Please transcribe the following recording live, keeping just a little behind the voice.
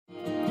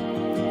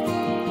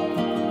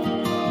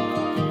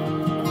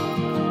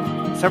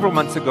Several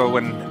months ago,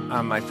 when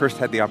I first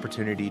had the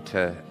opportunity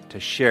to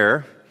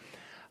share,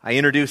 I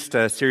introduced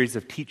a series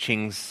of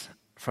teachings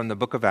from the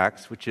book of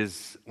Acts, which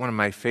is one of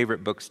my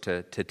favorite books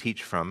to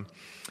teach from.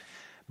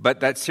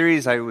 But that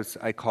series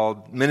I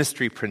called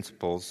Ministry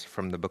Principles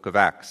from the book of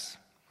Acts.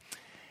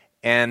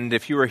 And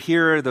if you were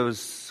here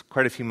those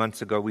quite a few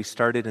months ago, we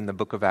started in the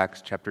book of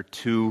Acts, chapter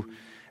 2,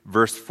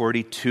 verse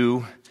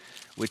 42,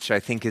 which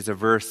I think is a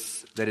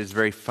verse that is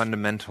very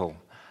fundamental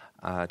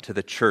to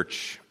the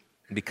church,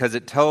 because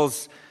it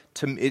tells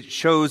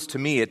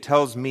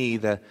me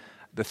the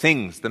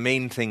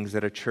main things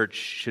that a church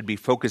should be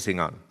focusing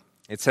on.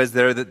 It says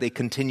there that they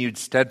continued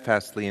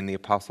steadfastly in the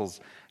apostles'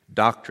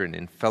 doctrine,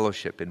 in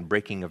fellowship, in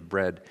breaking of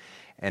bread,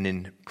 and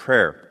in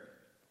prayer.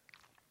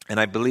 And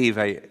I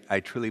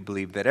truly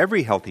believe that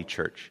every healthy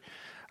church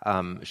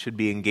should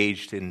be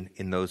engaged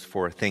in those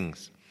four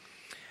things.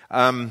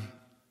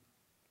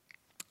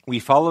 We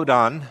followed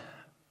on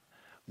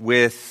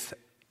with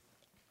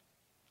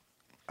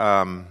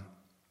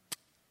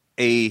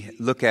a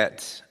look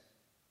at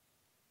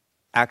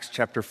Acts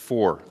chapter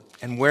 4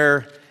 and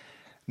where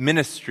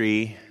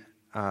ministry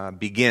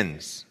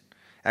begins.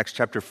 Acts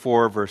chapter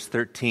 4, verse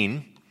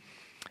 13,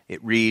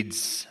 it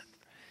reads,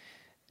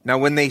 "Now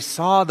when they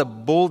saw the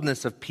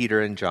boldness of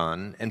Peter and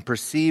John and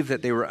perceived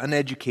that they were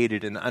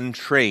uneducated and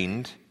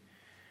untrained,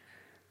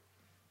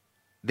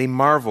 they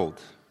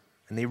marveled,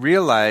 and they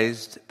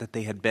realized that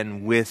they had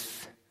been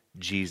with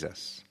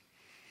Jesus."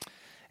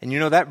 And you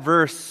know, that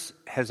verse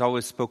has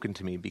always spoken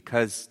to me,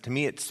 because to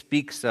me it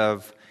speaks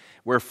of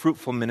where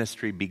fruitful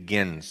ministry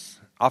begins.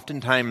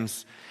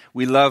 Oftentimes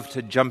we love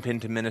to jump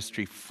into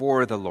ministry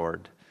for the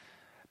Lord,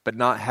 but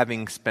not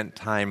having spent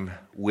time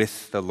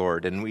with the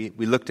Lord. And we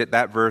looked at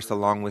that verse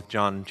along with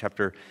John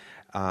chapter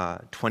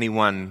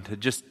 21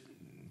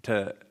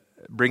 to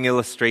bring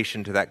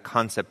illustration to that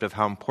concept of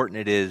how important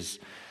it is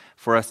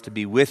for us to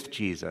be with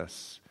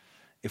Jesus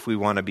if we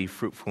want to be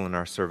fruitful in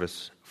our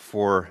service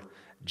for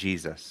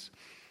Jesus.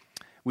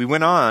 We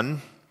went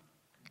on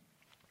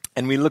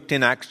and we looked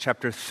in Acts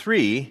chapter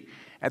 3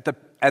 at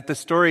the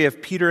story of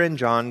Peter and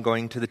John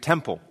going to the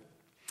temple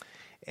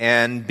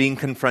and being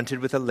confronted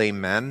with a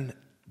lame man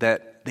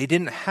that they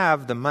didn't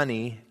have the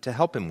money to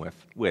help him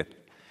with.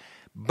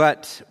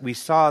 But we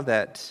saw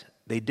that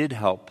they did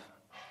help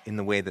in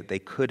the way that they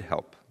could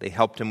help. They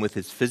helped him with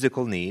his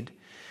physical need,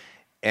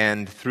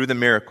 and through the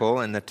miracle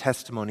and the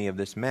testimony of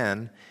this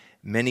man,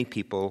 many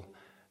people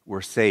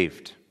were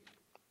saved.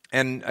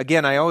 And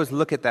again, I always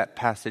look at that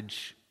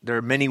passage. There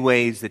are many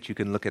ways that you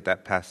can look at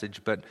that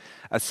passage, but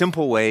a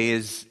simple way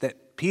is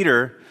that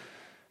Peter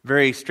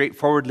very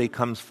straightforwardly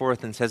comes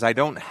forth and says, "I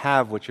don't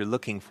have what you're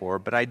looking for,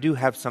 but I do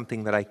have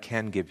something that I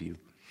can give you."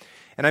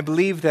 And I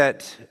believe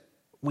that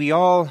we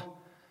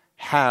all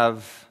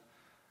have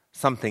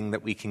something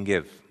that we can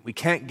give. We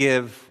can't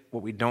give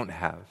what we don't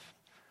have,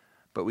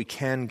 but we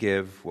can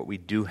give what we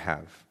do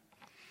have.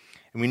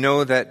 And we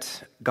know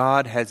that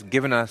God has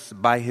given us,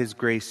 by His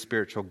grace,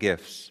 spiritual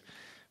gifts.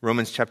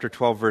 Romans chapter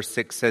 12, verse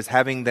 6 says,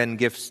 "Having then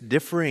gifts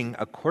differing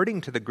according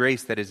to the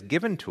grace that is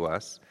given to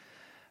us,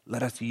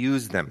 let us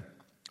use them."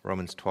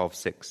 Romans 12,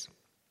 6.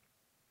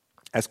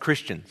 As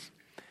Christians,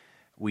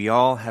 we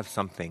all have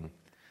something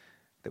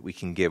that we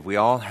can give. We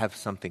all have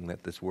something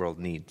that this world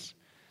needs.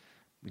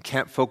 We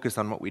can't focus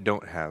on what we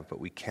don't have,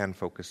 but we can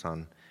focus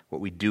on what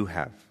we do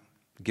have.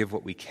 Give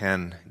what we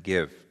can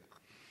give.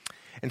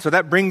 And so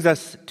that brings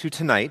us to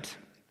tonight.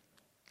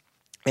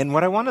 And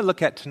what I want to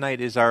look at tonight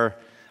is our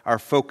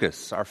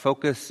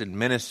focus in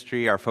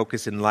ministry, our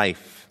focus in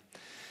life.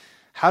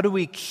 How do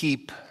we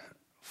keep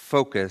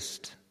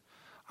focused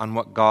on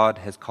what God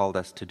has called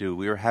us to do?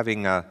 We were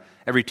having,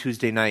 every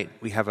Tuesday night,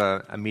 we have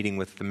a meeting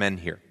with the men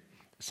here,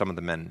 some of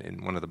the men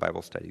in one of the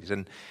Bible studies.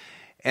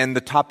 And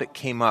the topic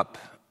came up,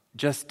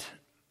 just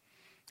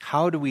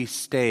how do we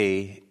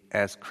stay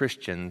as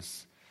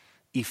Christians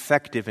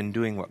effective in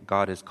doing what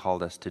God has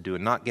called us to do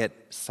and not get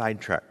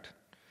sidetracked?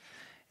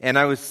 And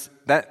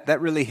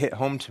that really hit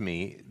home to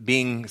me,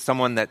 being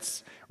someone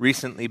that's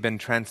recently been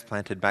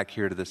transplanted back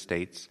here to the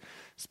States,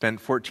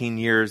 spent 14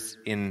 years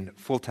in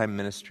full-time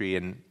ministry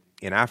in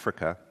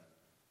Africa,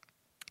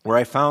 where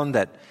I found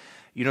that,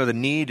 you know, the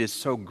need is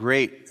so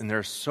great and there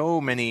are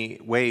so many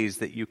ways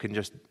that you can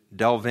just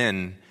delve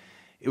in.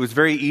 It was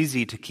very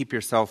easy to keep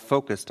yourself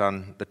focused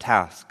on the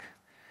task.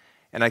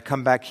 And I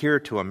come back here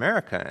to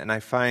America and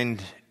I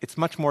find it's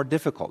much more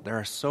difficult. There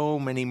are so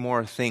many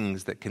more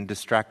things that can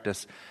distract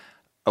us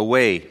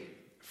away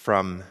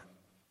from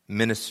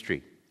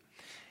ministry.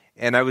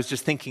 And I was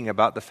just thinking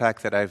about the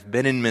fact that I've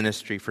been in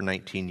ministry for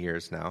 19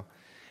 years now,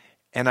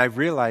 and I've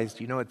realized,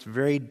 you know, it's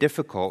very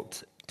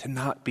difficult to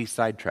not be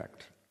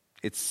sidetracked.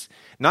 It's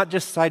not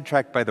just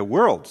sidetracked by the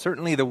world.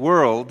 Certainly the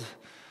world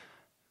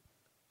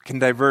can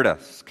divert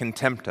us, can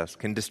tempt us,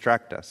 can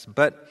distract us,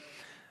 but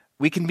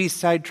we can be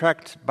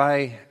sidetracked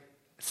by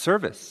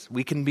service.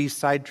 We can be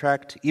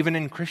sidetracked even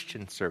in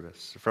Christian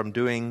service from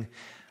doing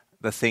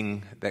the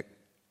thing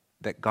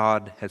that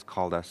God has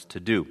called us to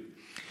do.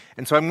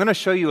 And so I'm going to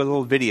show you a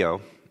little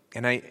video,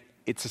 and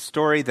it's a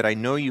story that I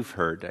know you've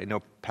heard. I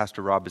know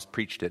Pastor Rob has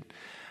preached it.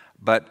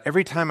 But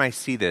every time I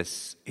see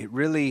this, it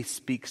really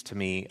speaks to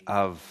me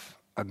of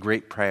a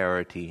great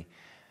priority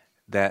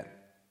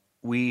that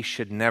we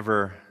should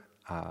never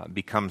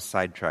become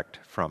sidetracked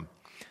from.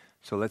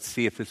 So let's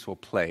see if this will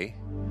play.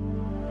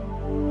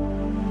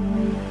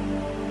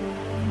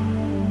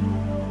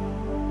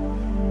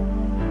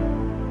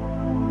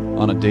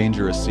 On a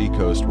dangerous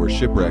seacoast where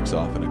shipwrecks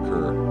often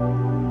occur,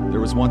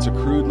 there was once a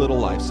crude little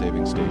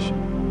life-saving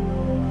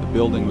station. The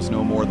building was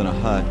no more than a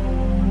hut,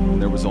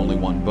 and there was only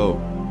one boat.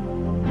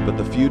 But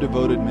the few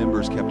devoted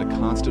members kept a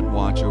constant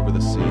watch over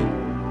the sea.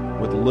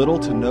 With little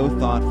to no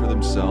thought for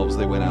themselves,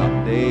 they went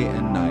out day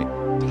and night,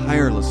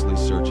 tirelessly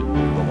searching for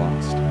the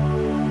lost.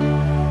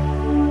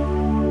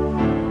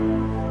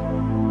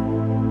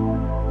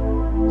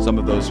 Some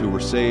of those who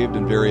were saved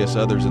and various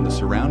others in the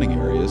surrounding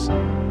areas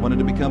wanted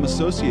to become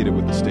associated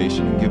with the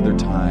station and give their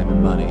time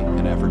and money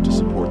and effort to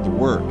support the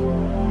work.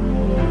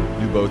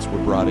 New boats were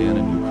brought in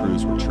and new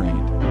crews were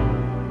trained,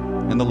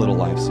 and the little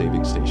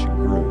life-saving station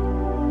grew.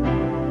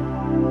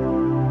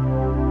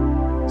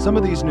 Some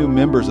of these new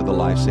members of the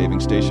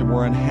life-saving station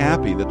were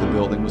unhappy that the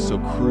building was so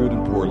crude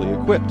and poorly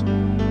equipped.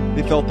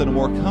 They felt that a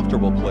more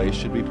comfortable place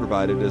should be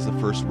provided as the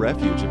first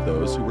refuge of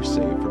those who were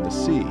saved from the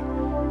sea.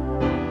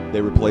 They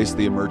replaced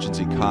the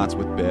emergency cots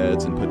with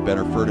beds and put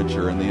better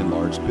furniture in the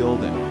enlarged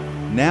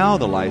building. Now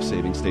the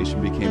life-saving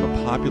station became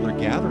a popular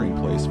gathering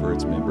place for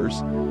its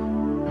members,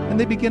 and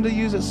they began to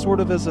use it sort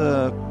of as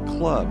a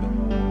club.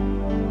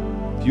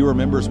 Fewer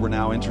members were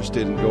now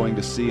interested in going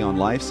to sea on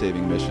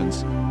life-saving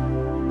missions,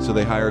 so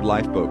they hired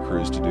lifeboat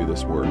crews to do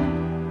this work.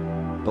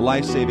 The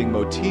life-saving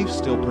motif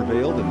still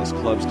prevailed in this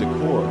club's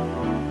decor,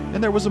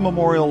 and there was a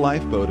memorial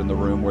lifeboat in the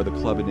room where the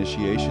club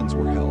initiations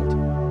were held.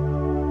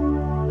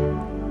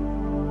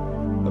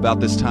 About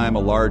this time, a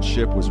large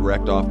ship was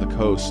wrecked off the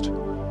coast,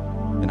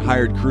 and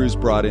hired crews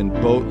brought in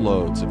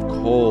boatloads of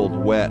cold,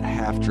 wet,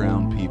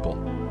 half-drowned people.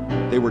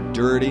 They were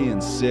dirty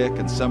and sick,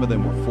 and some of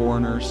them were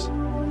foreigners.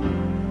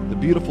 The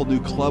beautiful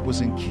new club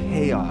was in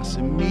chaos.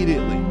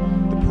 Immediately,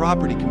 the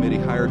property committee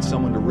hired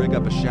someone to rig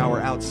up a shower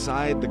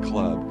outside the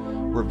club,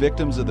 where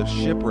victims of the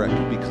shipwreck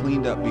could be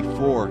cleaned up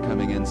before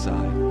coming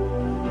inside.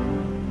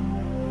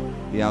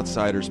 The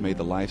outsiders made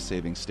the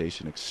life-saving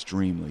station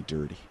extremely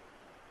dirty.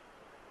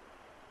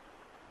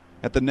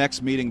 At the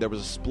next meeting, there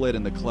was a split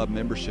in the club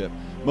membership.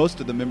 Most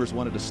of the members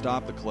wanted to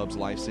stop the club's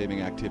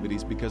life-saving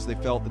activities because they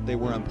felt that they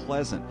were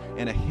unpleasant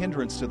and a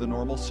hindrance to the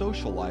normal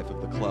social life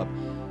of the club.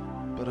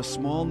 But a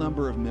small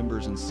number of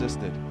members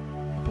insisted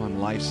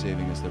upon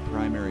life-saving as their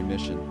primary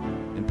mission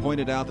and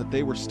pointed out that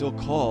they were still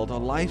called a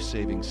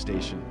life-saving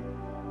station,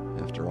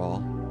 after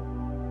all.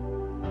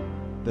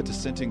 The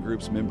dissenting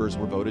group's members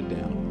were voted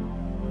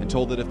down and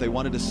told that if they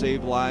wanted to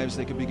save lives,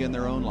 they could begin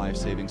their own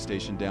life-saving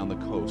station down the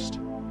coast.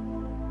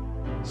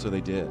 So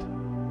they did.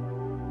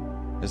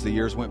 As the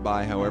years went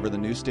by, however, the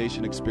new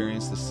station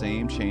experienced the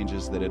same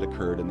changes that had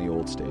occurred in the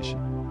old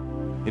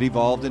station. It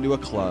evolved into a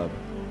club,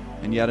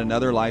 and yet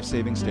another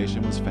life-saving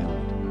station was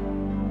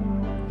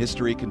founded.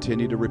 History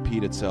continued to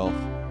repeat itself,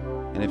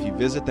 and if you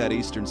visit that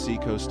eastern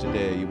seacoast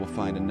today, you will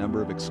find a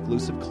number of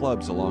exclusive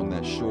clubs along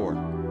that shore.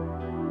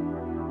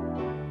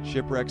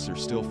 Shipwrecks are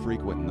still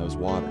frequent in those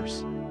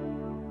waters,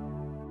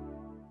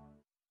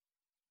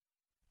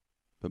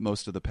 but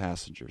most of the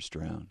passengers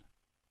drown.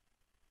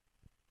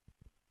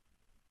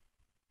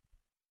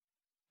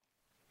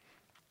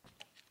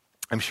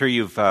 I'm sure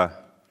you've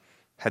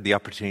had the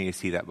opportunity to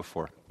see that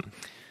before,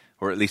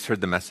 or at least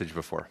heard the message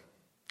before.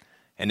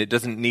 And it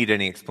doesn't need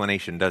any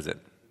explanation, does it?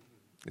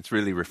 It's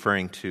really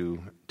referring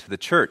to the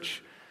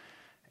church.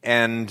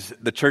 And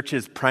the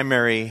church's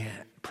primary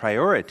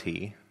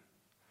priority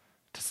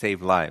to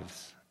save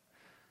lives.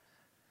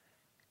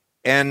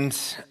 And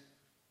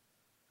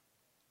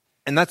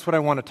that's what I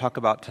want to talk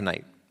about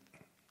tonight.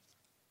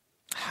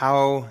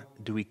 How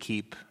do we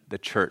keep the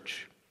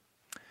church?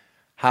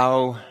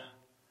 How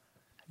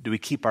do we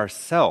keep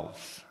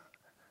ourselves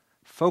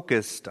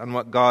focused on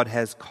what God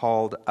has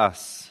called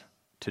us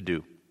to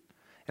do?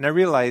 And I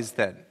realize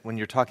that when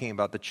you're talking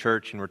about the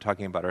church and we're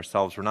talking about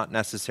ourselves, we're not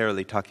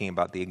necessarily talking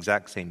about the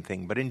exact same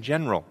thing. But in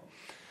general,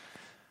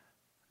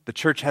 the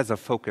church has a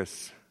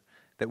focus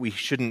that we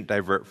shouldn't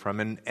divert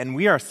from. And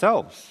we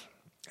ourselves,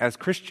 as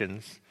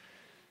Christians,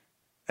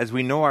 as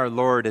we know our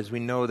Lord, as we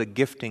know the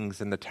giftings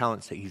and the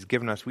talents that He's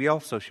given us, we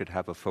also should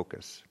have a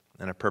focus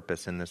and a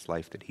purpose in this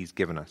life that He's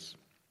given us.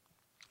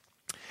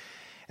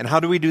 And how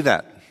do we do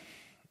that?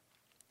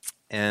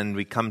 And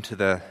we come to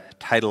the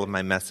title of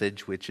my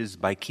message, which is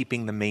By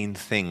Keeping the Main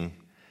Thing,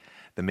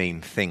 the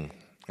Main Thing.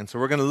 And so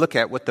we're going to look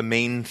at what the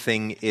main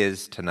thing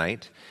is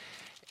tonight.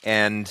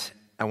 And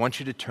I want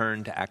you to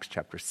turn to Acts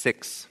chapter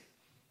 6.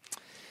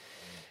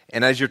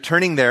 And as you're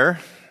turning there,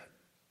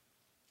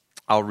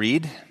 I'll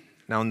read.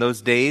 Now in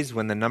those days,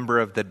 when the number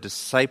of the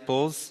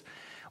disciples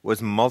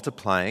was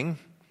multiplying,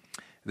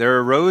 there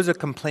arose a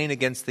complaint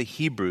against the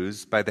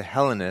Hebrews by the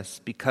Hellenists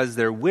because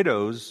their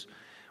widows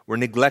were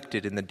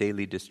neglected in the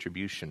daily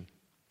distribution.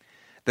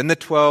 Then the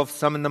 12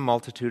 summoned the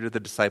multitude of the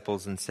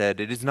disciples and said,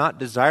 "It is not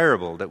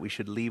desirable that we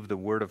should leave the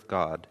word of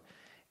God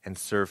and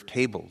serve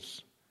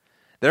tables.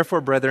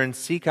 Therefore, brethren,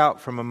 seek out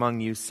from among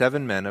you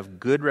 7 men of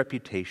good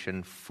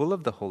reputation, full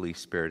of the Holy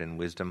Spirit and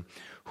wisdom,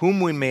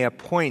 whom we may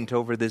appoint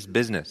over this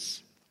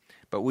business.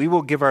 But we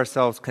will give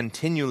ourselves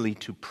continually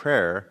to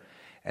prayer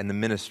and the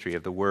ministry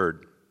of the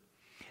word."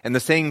 And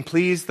the saying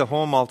pleased the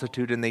whole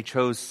multitude, and they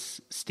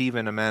chose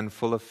Stephen, a man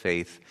full of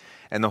faith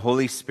and the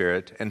Holy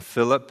Spirit, and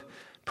Philip,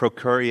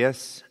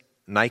 Prochorus,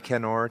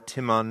 Nicanor,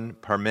 Timon,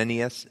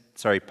 Parmenas,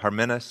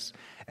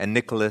 and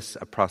Nicholas,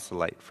 a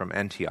proselyte from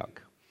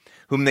Antioch,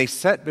 whom they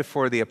set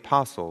before the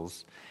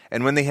apostles,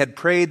 and when they had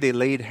prayed, they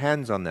laid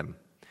hands on them.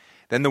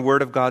 Then the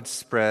word of God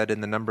spread,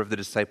 and the number of the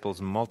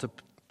disciples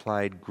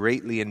multiplied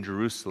greatly in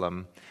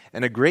Jerusalem,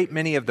 and a great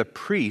many of the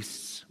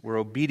priests were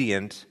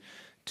obedient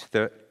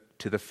to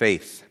the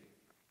faith.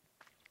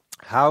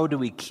 How do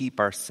we keep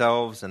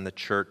ourselves and the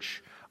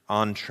church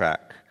on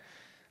track?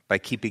 By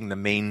keeping the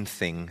main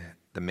thing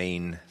the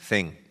main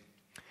thing.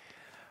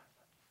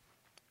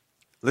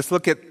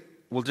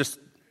 We'll just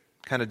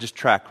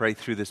track right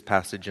through this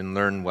passage and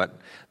learn what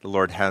the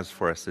Lord has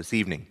for us this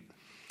evening.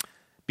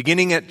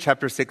 Beginning at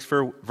chapter 6,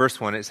 verse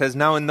 1, it says,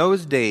 "Now in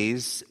those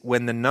days,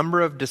 when the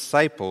number of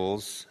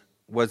disciples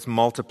was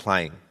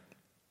multiplying."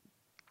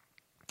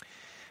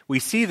 We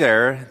see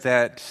there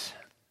that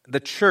the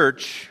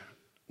church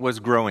was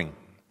growing.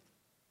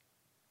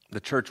 The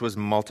church was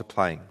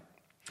multiplying.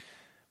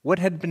 What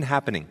had been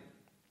happening?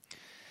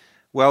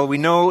 Well, we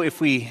know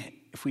if we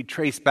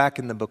trace back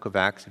in the book of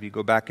Acts, if you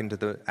go back into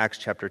the Acts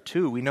chapter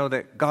 2, we know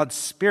that God's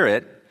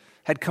Spirit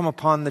had come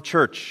upon the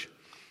church.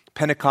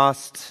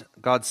 Pentecost,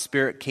 God's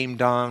Spirit came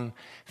down,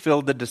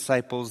 filled the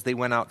disciples. They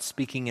went out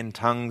speaking in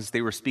tongues.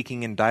 They were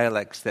speaking in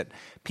dialects that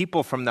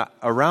people from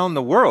around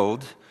the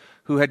world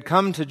who had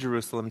come to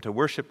Jerusalem to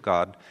worship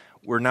God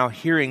were now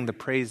hearing the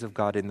praise of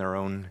God in their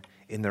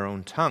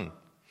own tongue.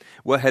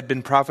 What had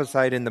been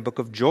prophesied in the book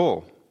of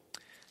Joel,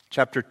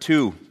 chapter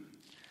 2,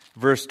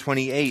 verse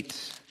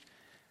 28,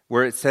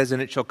 where it says,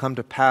 "And it shall come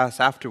to pass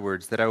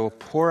afterwards that I will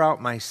pour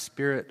out my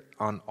Spirit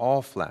on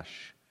all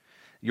flesh.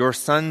 Your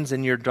sons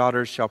and your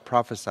daughters shall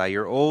prophesy.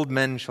 Your old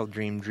men shall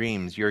dream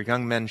dreams. Your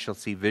young men shall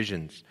see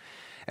visions.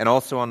 And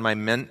also on my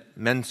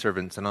men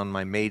servants and on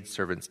my maid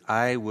servants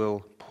I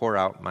will pour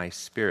out my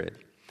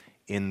Spirit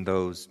in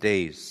those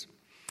days."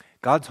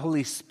 God's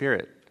Holy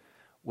Spirit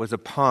was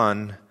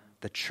upon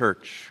the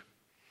church,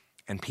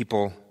 and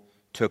people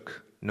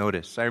took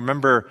notice. I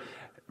remember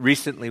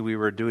recently we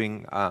were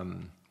doing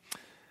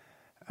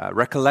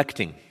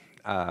recollecting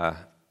as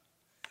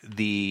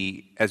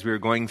we were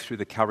going through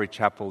the Calvary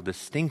Chapel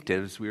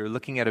distinctives. We were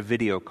looking at a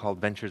video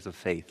called Ventures of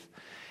Faith,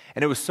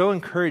 and it was so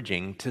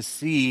encouraging to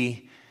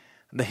see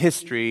the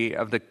history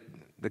of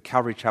the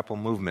Calvary Chapel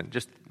movement,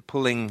 just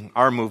pulling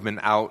our movement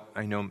out.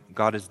 I know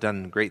God has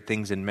done great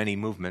things in many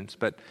movements,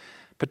 but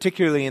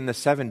particularly in the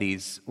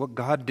 70s, what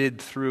God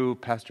did through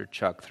Pastor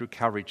Chuck, through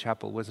Calvary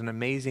Chapel, was an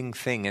amazing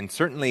thing. And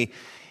certainly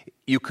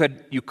you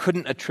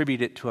couldn't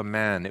attribute it to a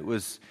man. It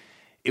was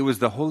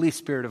the Holy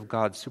Spirit of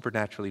God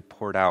supernaturally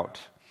poured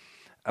out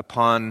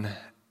upon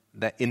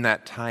that in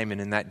that time and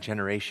in that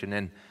generation.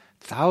 And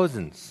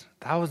thousands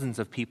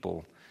of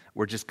people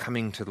were just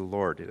coming to the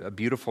Lord. A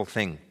beautiful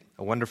thing,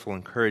 a wonderful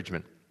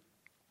encouragement.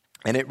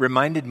 And it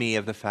reminded me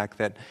of the fact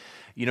that,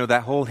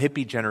 that whole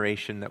hippie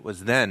generation that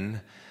was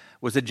then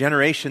was a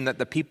generation that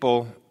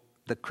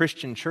the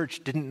Christian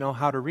church didn't know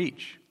how to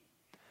reach.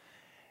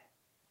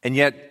 And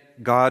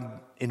yet God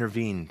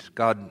intervened.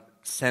 God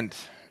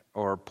sent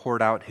or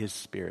poured out His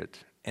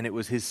Spirit. And it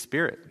was His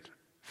Spirit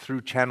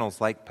through channels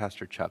like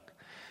Pastor Chuck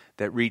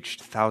that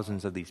reached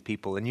thousands of these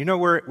people. And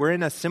we're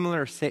in a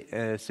similar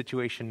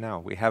situation now.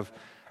 We have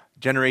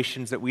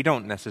generations that we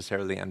don't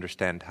necessarily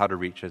understand how to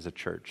reach as a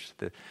church.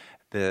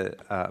 The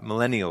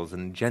millennials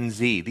and Gen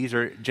Z. These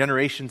are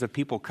generations of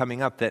people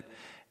coming up that,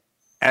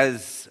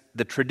 as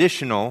the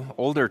traditional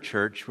older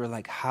church, we're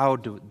like, how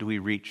do we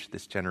reach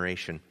this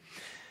generation?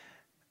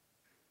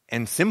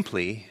 And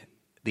simply,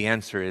 the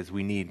answer is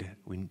we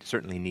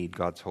certainly need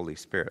God's Holy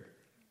Spirit.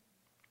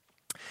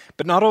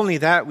 But not only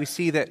that, we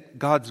see that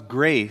God's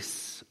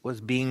grace was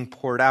being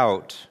poured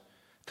out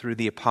through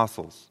the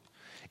apostles.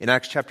 In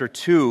Acts chapter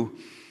 2,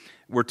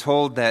 we're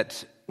told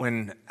that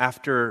when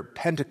after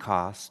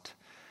Pentecost,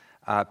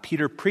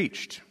 Peter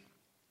preached,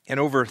 and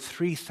over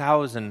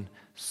 3,000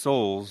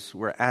 souls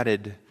were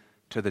added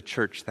to the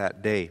church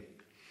that day.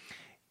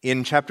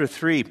 In chapter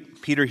 3,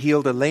 Peter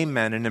healed a lame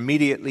man and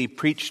immediately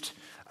preached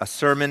a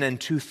sermon,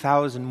 and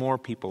 2,000 more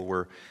people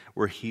were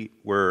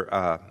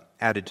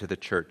added to the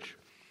church.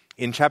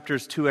 In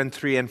chapters 2 and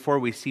 3 and 4,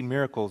 we see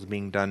miracles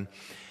being done.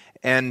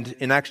 And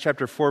in Acts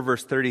chapter 4,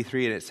 verse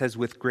 33, it says,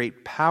 "With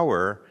great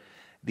power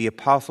the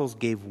apostles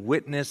gave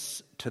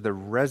witness to the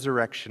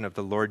resurrection of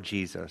the Lord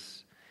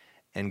Jesus,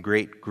 and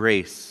great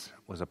grace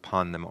was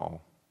upon them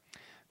all."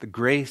 The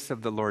grace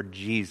of the Lord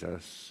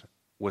Jesus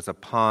was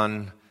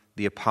upon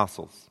the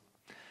apostles,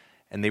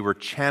 and they were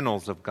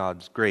channels of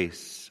God's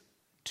grace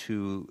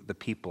to the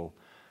people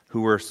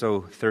who were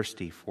so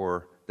thirsty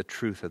for the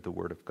truth of the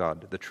Word of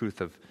God, the truth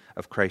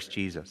of Christ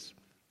Jesus.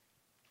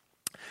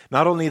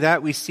 Not only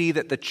that, we see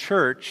that the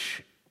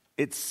church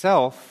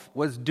itself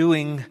was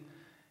doing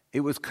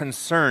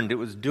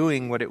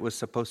what it was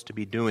supposed to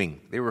be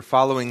doing. They were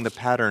following the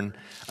pattern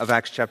of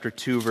Acts chapter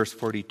 2, verse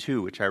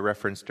 42, which I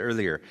referenced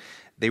earlier.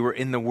 They were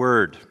in the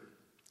Word.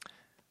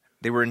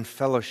 They were in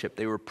fellowship.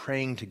 They were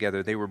praying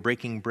together. They were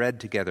breaking bread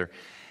together.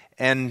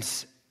 And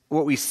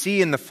what we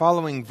see in the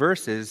following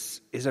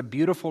verses is a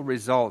beautiful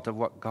result of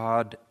what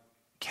God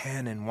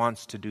can and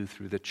wants to do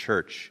through the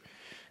church.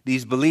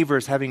 These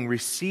believers, having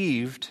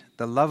received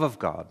the love of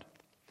God,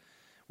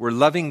 were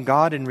loving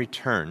God in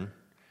return,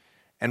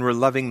 and were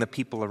loving the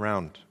people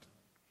around.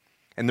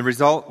 And the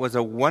result was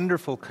a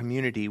wonderful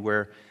community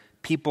where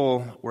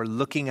people were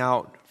looking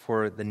out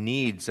for the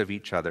needs of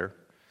each other.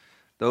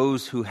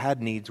 Those who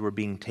had needs were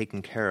being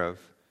taken care of.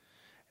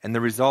 And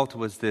the result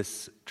was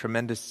this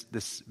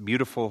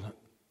beautiful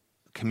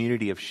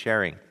community of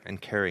sharing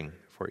and caring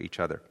for each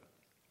other.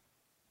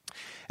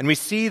 And we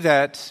see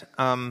that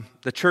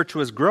the church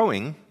was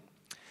growing,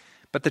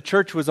 but the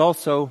church was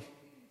also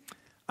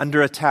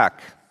under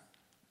attack.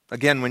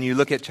 Again, when you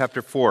look at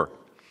chapter 4,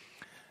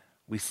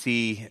 we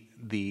see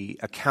the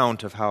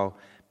account of how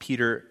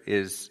Peter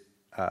is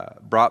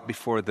brought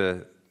before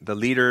the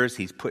leaders.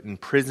 He's put in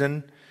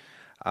prison.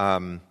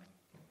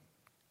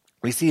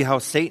 We see how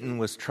Satan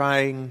was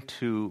trying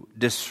to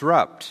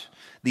disrupt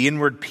the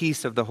inward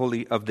peace of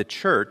the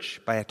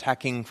church by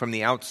attacking from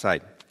the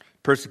outside,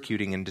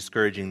 persecuting and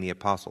discouraging the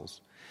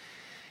apostles.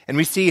 And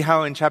we see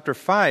how in chapter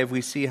 5,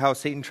 we see how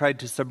Satan tried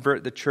to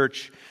subvert the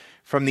church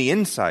from the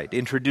inside,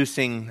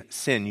 introducing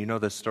sin. You know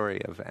the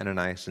story of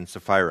Ananias and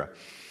Sapphira.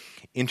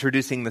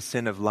 Introducing the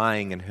sin of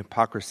lying and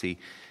hypocrisy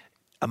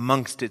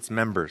amongst its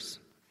members.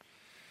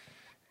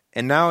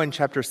 And now in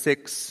chapter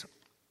 6,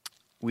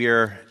 we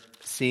are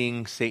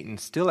seeing Satan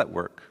still at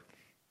work,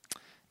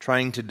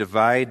 trying to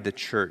divide the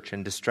church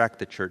and distract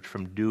the church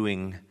from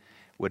doing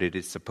what it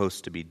is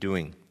supposed to be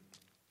doing.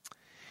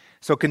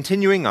 So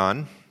continuing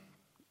on,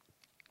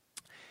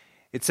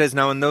 it says,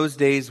 "Now in those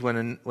days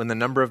when the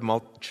number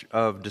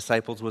of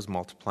disciples was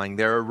multiplying,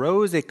 there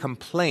arose a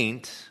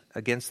complaint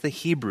against the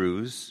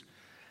Hebrews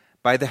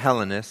by the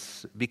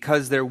Hellenists,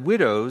 because their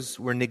widows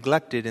were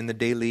neglected in the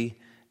daily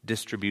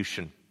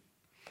distribution."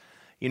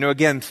 You know,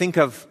 again, think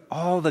of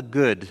all the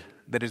good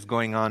that is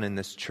going on in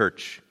this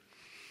church.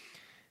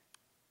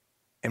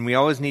 And we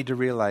always need to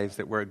realize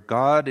that where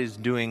God is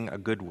doing a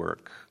good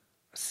work,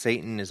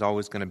 Satan is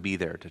always going to be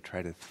there to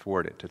try to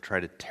thwart it, to try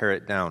to tear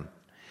it down.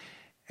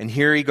 And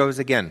here he goes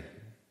again.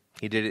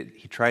 He did it.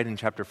 He tried in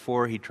chapter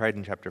 4, he tried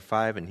in chapter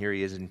 5, and here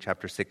he is in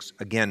chapter 6,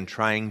 again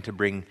trying to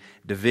bring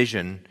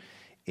division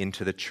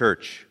into the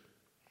church.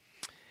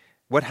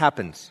 What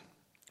happens?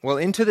 Well,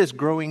 into this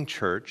growing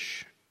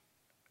church,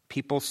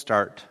 people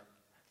start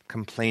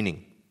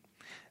complaining.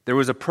 There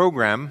was a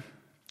program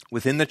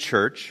within the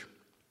church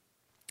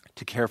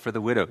to care for the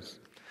widows.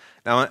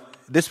 Now,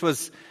 this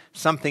was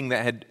something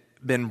that had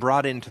been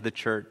brought into the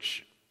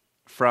church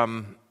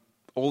from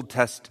Old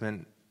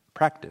Testament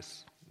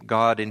practice.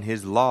 God in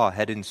His law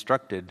had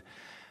instructed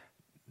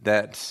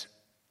that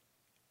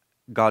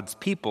God's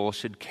people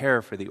should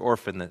care for the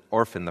orphan,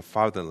 the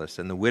fatherless,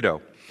 and the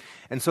widow.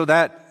 And so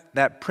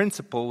that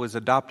principle was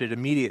adopted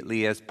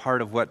immediately as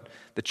part of what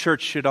the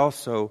church should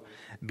also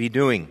be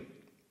doing.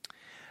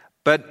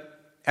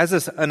 But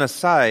as an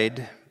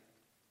aside,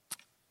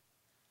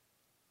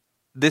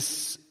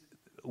 this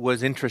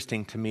was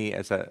interesting to me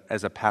as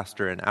a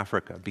pastor in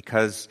Africa,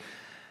 because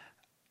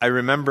I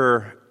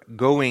remember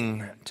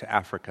going to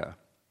Africa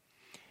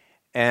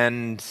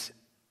and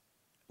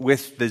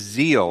with the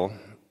zeal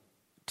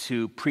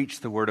to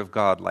preach the Word of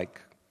God, like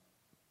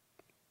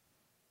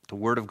the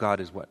Word of God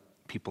is what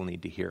people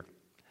need to hear.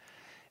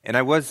 And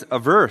I was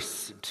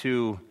averse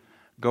to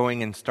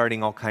going and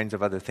starting all kinds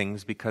of other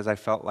things because I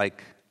felt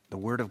like the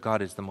Word of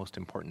God is the most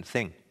important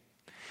thing.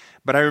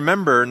 But I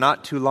remember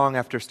not too long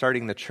after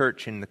starting the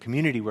church in the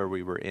community where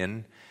we were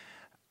in,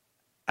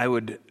 I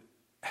would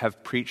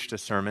have preached a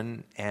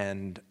sermon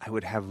and I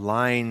would have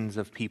lines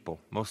of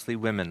people, mostly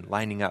women,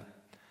 lining up.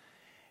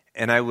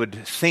 And I would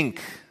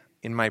think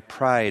in my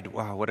pride,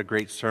 wow, what a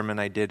great sermon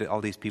I did. All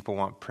these people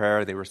want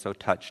prayer. They were so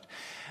touched.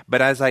 But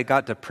as I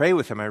got to pray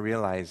with them, I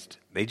realized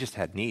they just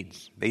had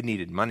needs. They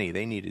needed money.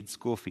 They needed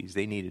school fees.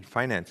 They needed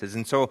finances.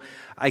 And so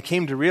I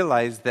came to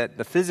realize that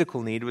the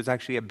physical need was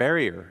actually a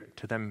barrier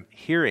to them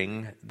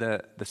hearing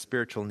the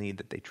spiritual need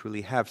that they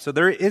truly have. So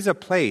there is a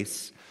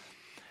place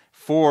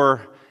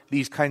for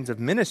these kinds of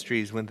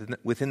ministries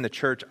within the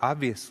church,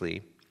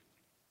 obviously.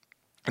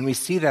 And we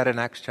see that in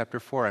Acts chapter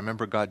 4. I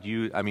remember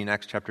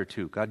Acts chapter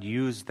 2. God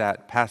used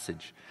that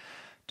passage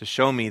to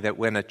show me that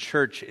when a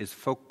church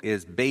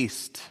is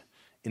based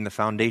in the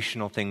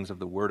foundational things of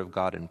the Word of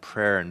God and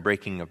prayer and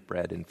breaking of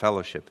bread and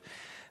fellowship,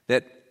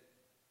 that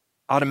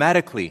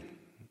automatically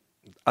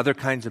other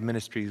kinds of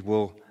ministries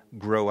will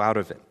grow out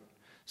of it.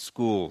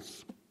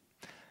 Schools,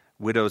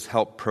 widows'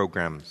 help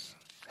programs,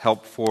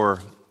 help for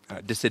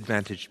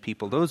disadvantaged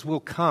people. Those will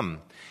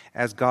come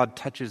as God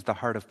touches the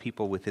heart of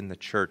people within the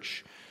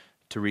church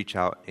to reach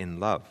out in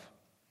love.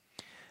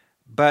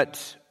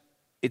 But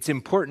it's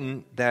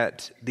important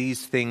that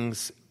these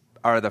things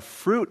are the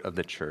fruit of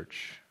the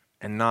church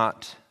and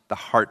not the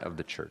heart of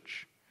the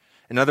church.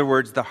 In other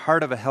words, the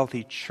heart of a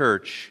healthy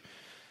church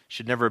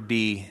should never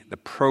be the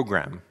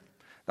program.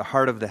 The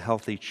heart of the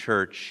healthy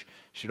church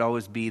should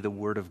always be the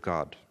Word of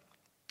God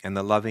and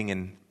the loving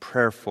and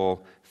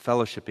prayerful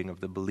fellowshipping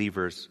of the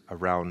believers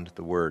around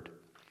the Word.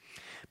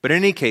 But in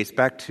any case,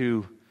 back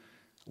to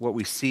what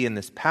we see in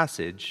this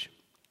passage,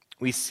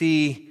 we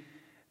see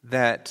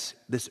that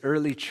this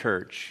early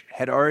church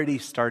had already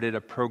started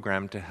a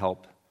program to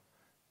help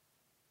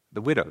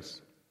the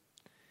widows.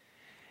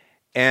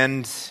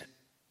 And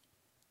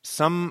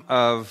some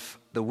of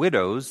the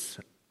widows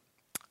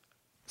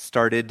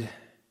started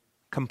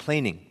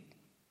complaining.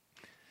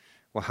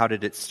 Well, how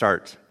did it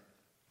start?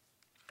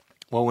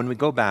 Well, when we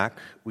go back,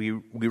 we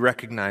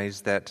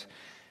recognize that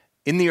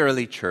in the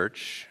early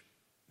church,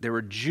 there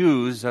were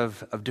Jews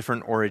of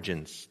different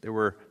origins. There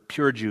were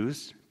pure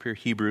Jews, pure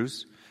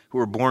Hebrews, who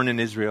were born in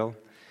Israel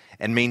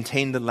and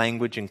maintained the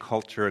language and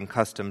culture and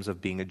customs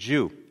of being a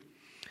Jew.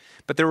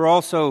 But there were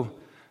also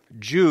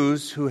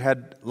Jews who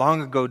had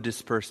long ago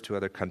dispersed to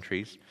other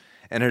countries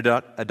and had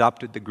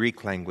adopted the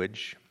Greek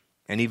language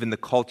and even the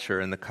culture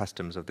and the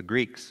customs of the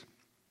Greeks.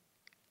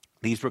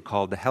 These were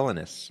called the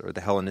Hellenists, or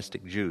the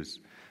Hellenistic Jews,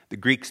 the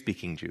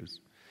Greek-speaking Jews.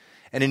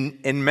 And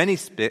in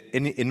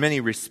many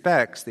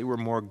respects, they were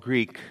more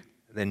Greek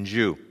than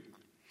Jew.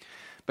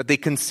 But they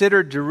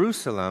considered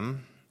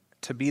Jerusalem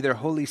to be their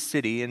holy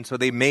city, and so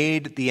they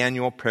made the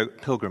annual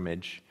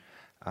pilgrimage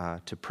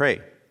to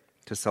pray,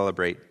 to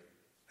celebrate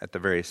at the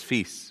various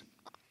feasts.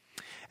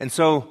 And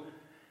so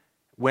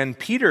when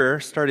Peter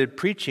started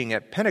preaching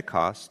at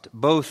Pentecost,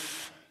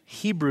 both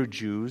Hebrew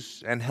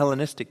Jews and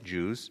Hellenistic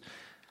Jews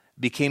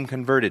became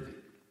converted.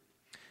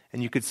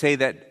 And you could say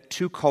that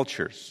two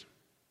cultures,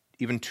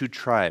 even two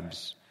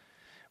tribes,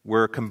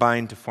 were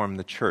combined to form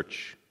the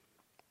church.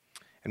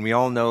 And we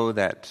all know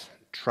that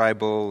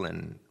tribal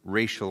and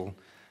racial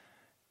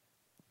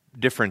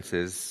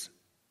differences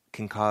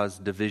can cause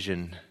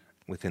division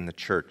within the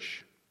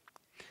church.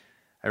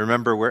 I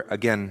remember,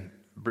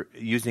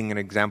 using an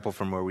example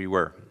from where we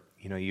were.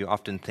 You know, you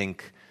often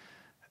think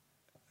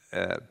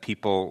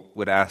people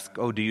would ask,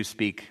 "Oh, do you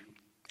speak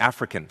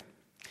African?"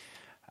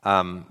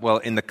 Well,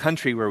 in the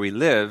country where we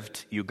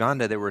lived,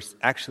 Uganda, there were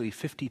actually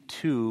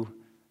 52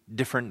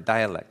 different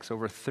dialects,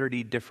 over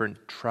 30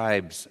 different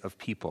tribes of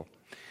people.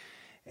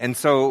 And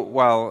so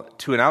while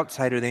to an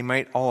outsider they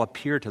might all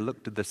appear to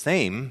look the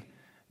same,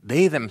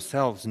 they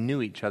themselves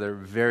knew each other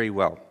very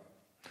well.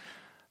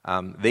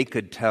 They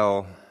could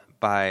tell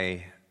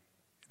by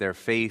their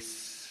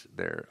face,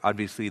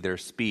 obviously their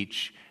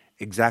speech,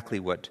 exactly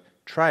what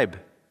tribe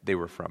they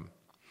were from.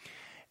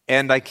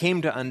 And I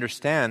came to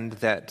understand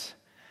that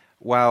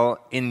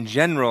while in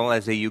general,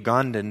 as a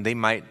Ugandan, they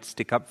might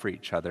stick up for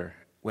each other,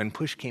 when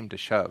push came to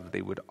shove,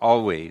 they would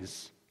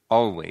always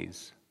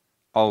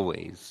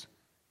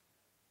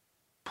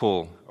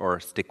pull or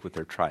stick with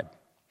their tribe,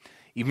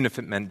 even if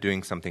it meant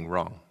doing something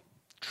wrong.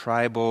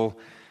 Tribal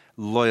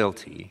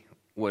loyalty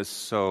was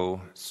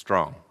so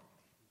strong.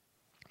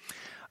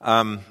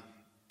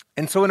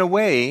 And so in a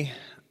way,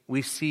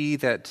 we see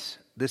that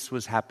this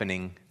was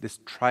happening, this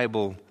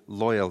tribal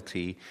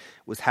loyalty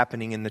was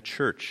happening in the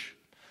church.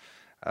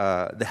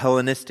 The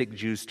Hellenistic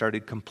Jews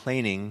started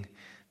complaining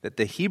that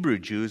the Hebrew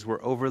Jews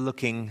were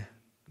overlooking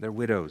their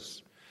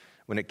widows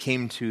when it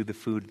came to the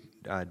food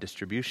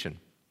distribution.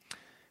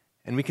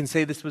 And we can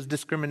say this was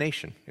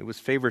discrimination. It was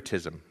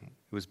favoritism.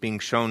 It was being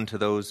shown to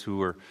those who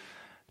were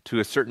to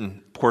a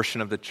certain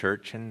portion of the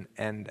church,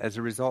 and as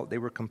a result, they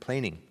were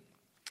complaining.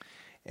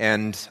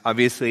 And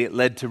obviously, it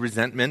led to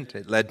resentment.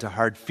 It led to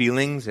hard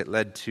feelings. And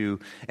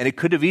it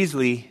could have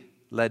easily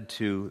led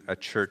to a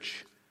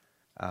church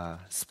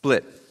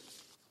split.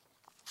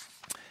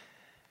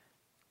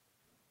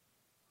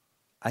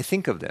 I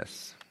think of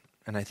this,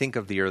 and I think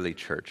of the early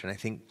church, and I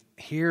think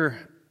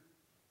here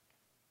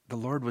the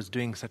Lord was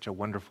doing such a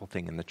wonderful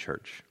thing in the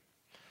church.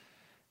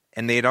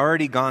 And they had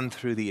already gone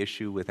through the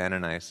issue with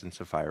Ananias and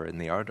Sapphira,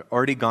 and they had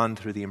already gone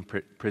through the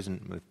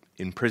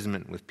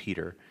imprisonment with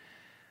Peter.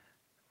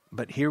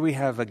 But here we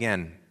have,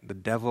 again, the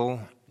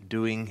devil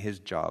doing his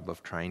job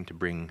of trying to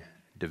bring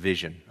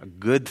division. A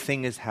good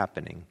thing is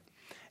happening,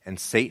 and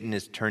Satan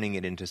is turning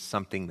it into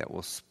something that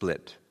will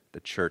split the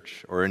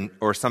church,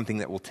 or something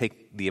that will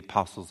take the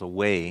apostles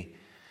away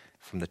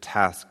from the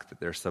task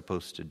that they're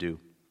supposed to do.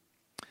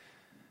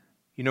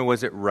 You know,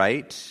 was it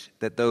right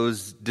that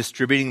those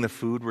distributing the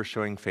food were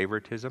showing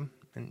favoritism?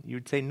 And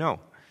you'd say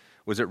no.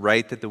 Was it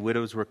right that the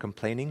widows were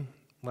complaining?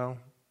 Well,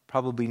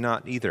 probably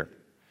not either.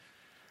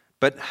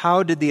 But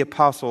how did the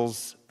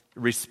apostles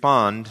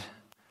respond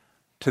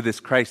to this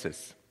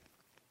crisis?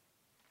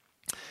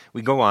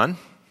 We go on.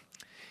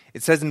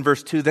 It says in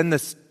verse 2, "Then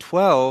the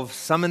 12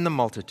 summoned the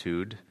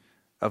multitude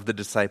of the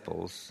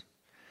disciples,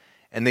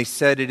 and they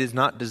said, 'It is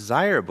not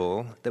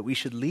desirable that we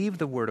should leave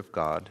the word of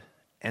God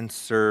and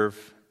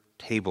serve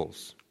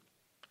tables.'"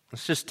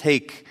 Let's just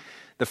take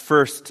the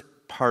first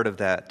part of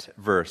that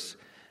verse.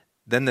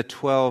 Then the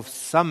 12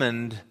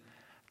 summoned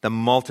the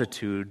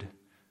multitude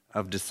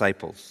of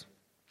disciples.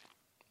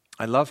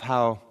 I love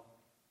how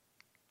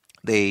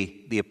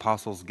the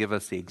apostles give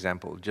us the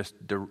example, just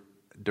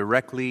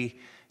directly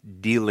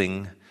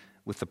dealing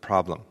with the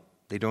problem.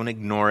 They don't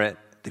ignore it.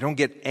 They don't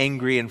get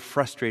angry and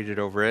frustrated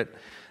over it.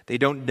 They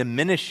don't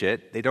diminish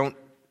it. They don't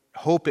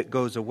hope it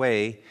goes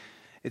away.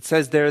 It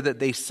says there that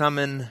they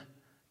summon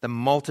the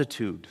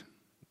multitude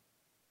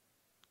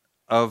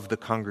of the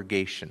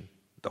congregation,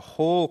 the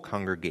whole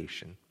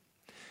congregation.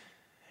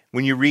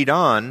 When you read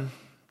on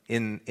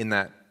in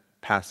that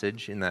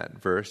passage, in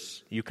that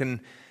verse, you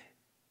can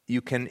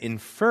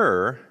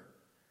infer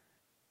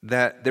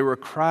that there were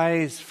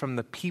cries from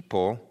the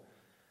people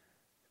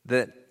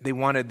that they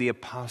wanted the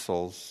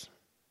apostles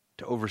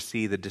to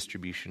oversee the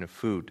distribution of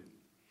food.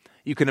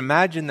 You can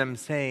imagine them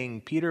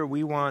saying, Peter,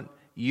 we want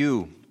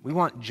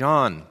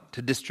John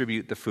to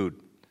distribute the food.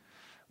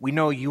 We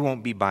know you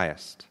won't be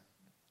biased.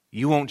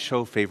 You won't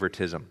show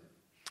favoritism.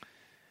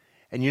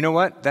 And you know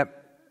what?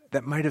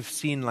 That might have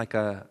seemed like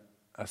a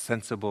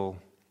sensible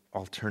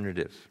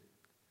alternative.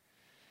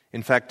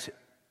 In fact,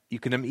 you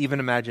can even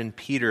imagine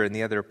Peter and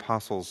the other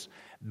apostles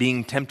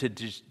being tempted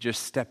to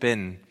just step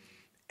in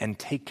and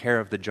take care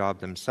of the job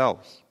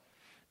themselves.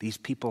 These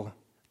people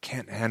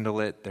can't handle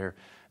it. They're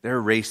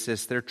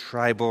racist. They're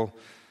tribal.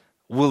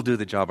 We'll do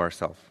the job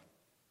ourselves.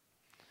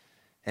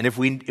 And if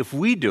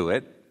we do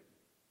it,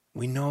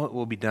 we know it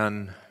will be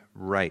done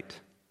right.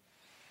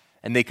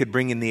 And they could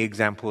bring in the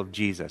example of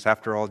Jesus.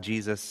 After all,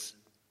 Jesus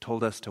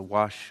told us to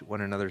wash one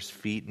another's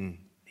feet, and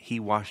he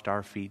washed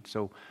our feet,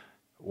 so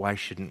why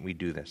shouldn't we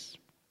do this?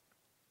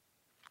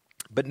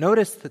 But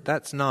notice that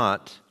that's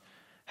not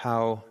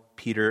how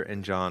Peter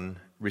and John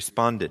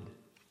responded.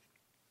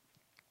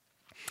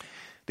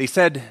 They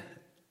said,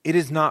 it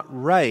is not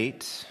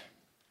right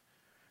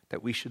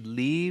that we should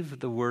leave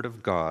the word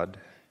of God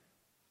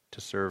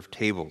to serve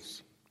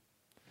tables.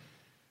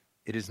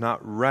 It is not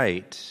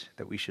right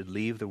that we should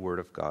leave the word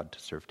of God to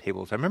serve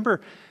tables. I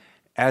remember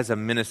as a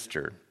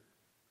minister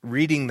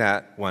reading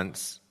that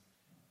once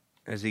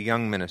as a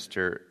young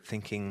minister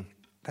thinking,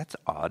 that's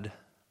odd.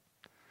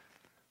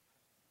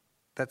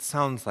 That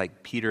sounds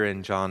like Peter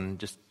and John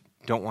just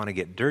don't want to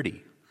get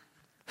dirty.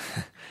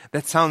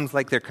 That sounds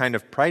like they're kind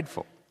of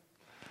prideful.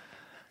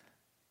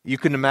 You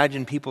can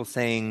imagine people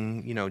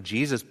saying,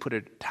 Jesus put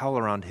a towel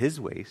around his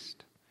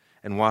waist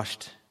and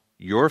washed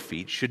your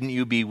feet. Shouldn't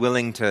you be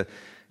willing to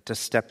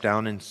step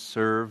down and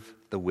serve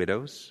the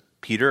widows?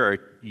 Peter, are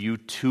you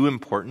too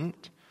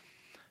important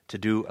to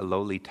do a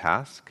lowly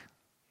task?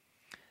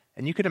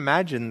 And you can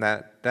imagine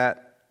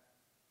that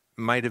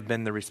might have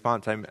been the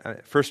response.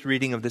 First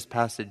reading of this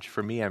passage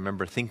for me, I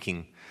remember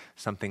thinking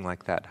something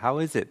like that. How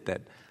is it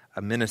that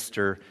a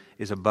minister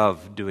is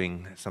above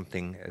doing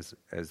something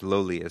as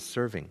lowly as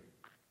serving?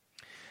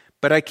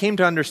 But I came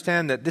to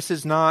understand that this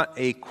is not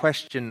a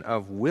question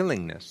of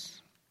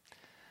willingness.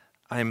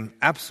 I'm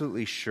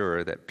absolutely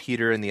sure that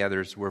Peter and the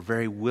others were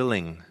very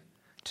willing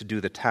to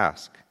do the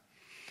task.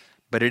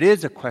 But it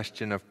is a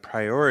question of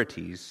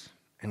priorities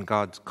and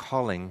God's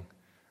calling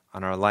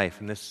on our life.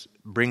 And this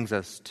brings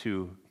us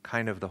to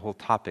kind of the whole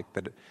topic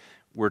that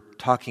we're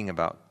talking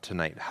about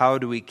tonight. How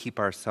do we keep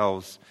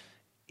ourselves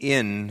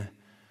in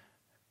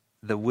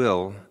the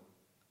will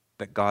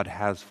that God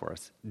has for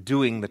us,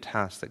 doing the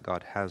task that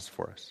God has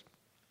for us?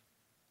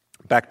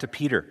 Back to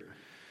Peter.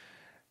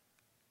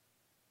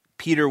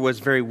 Peter was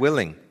very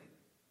willing,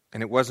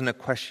 and it wasn't a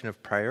question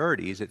of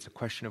priorities, it's a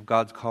question of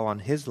God's call on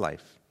his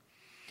life.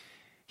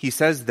 He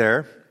says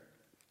there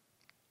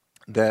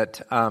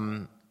that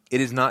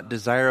it is not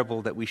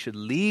desirable that we should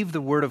leave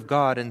the word of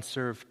God and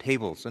serve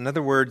tables. In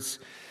other words,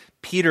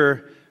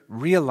 Peter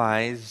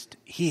realized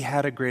he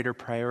had a greater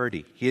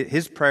priority.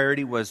 His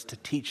priority was to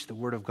teach the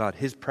word of God.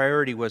 His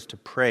priority was to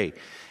pray.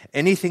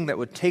 Anything that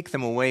would take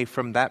them away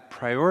from that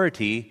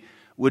priority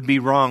would be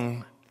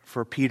wrong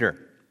for Peter.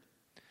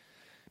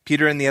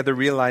 Peter and the other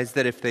realized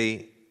that if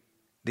they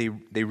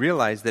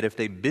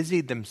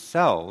busied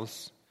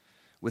themselves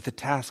with the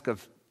task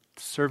of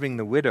serving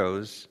the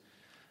widows,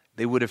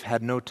 they would have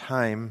had no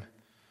time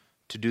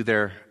to do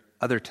their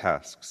other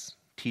tasks,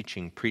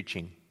 teaching,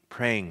 preaching,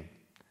 praying,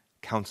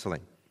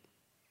 counseling.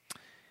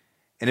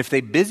 And if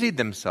they busied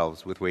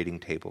themselves with waiting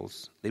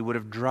tables, they would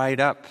have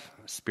dried up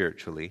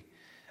spiritually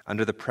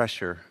under the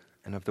pressure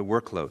and of the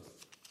workload.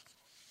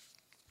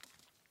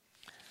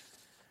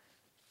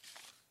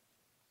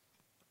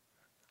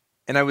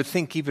 And I would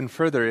think even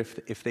further,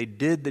 if they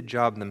did the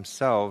job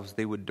themselves,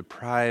 they would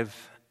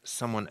deprive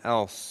someone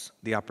else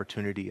the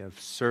opportunity of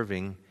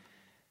serving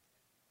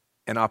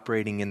and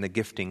operating in the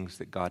giftings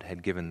that God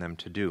had given them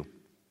to do.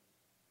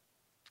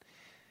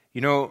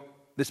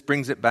 This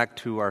brings it back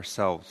to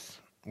ourselves.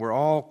 We're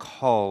all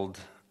called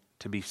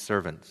to be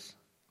servants.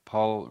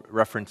 Paul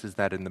references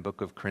that in the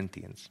book of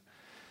Corinthians.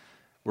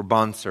 We're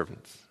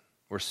bondservants.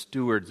 We're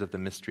stewards of the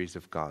mysteries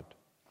of God.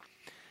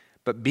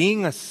 But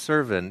being a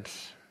servant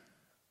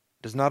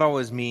does not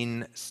always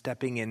mean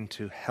stepping in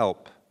to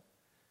help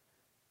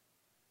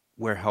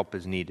where help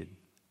is needed.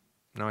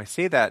 Now, I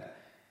say that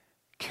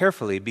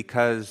carefully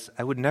because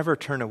I would never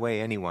turn away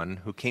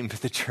anyone who came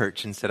to the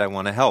church and said, I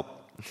want to help.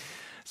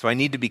 So I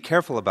need to be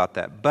careful about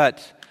that.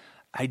 But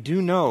I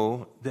do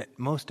know that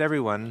most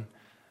everyone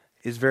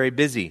is very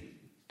busy.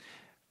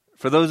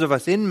 For those of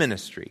us in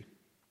ministry,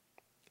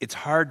 it's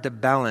hard to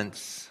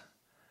balance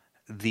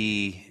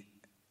the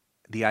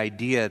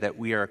idea that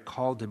we are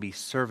called to be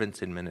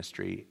servants in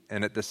ministry,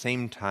 and at the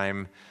same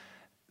time,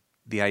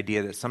 the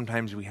idea that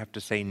sometimes we have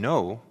to say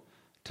no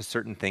to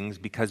certain things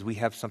because we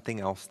have something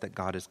else that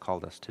God has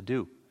called us to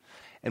do.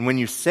 And when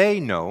you say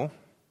no,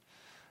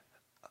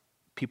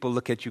 people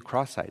look at you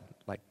cross-eyed,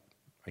 like,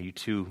 are you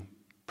too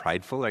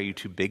prideful? Are you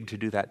too big to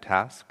do that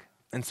task?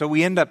 And so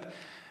we end up,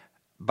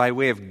 by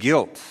way of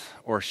guilt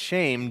or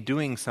shame,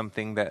 doing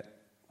something that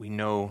we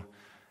know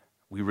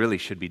we really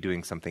should be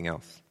doing something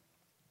else.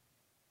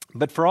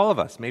 But for all of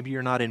us, maybe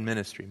you're not in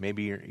ministry,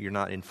 maybe you're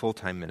not in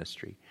full-time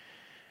ministry,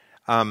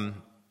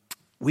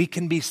 we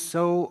can be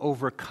so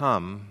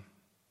overcome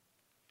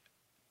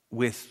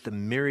with the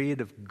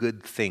myriad of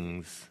good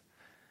things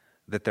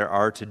that there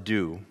are to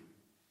do,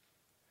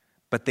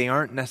 but they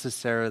aren't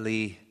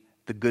necessarily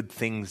the good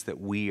things that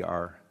we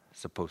are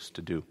supposed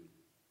to do.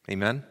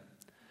 Amen?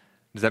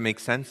 Does that make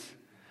sense?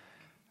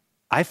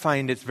 I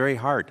find it's very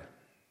hard.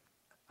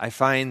 I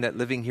find that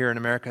living here in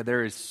America,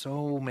 there is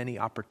so many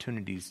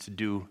opportunities to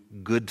do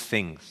good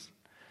things.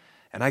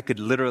 And I could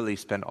literally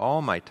spend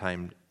all my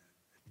time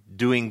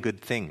doing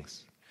good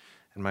things.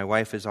 And my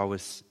wife is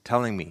always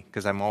telling me,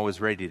 because I'm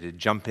always ready to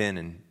jump in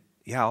and,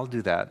 yeah, I'll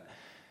do that,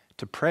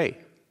 to pray,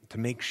 to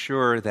make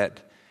sure that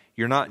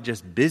you're not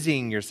just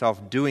busying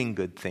yourself doing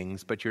good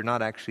things, but you're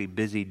not actually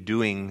busy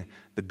doing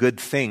the good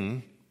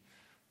thing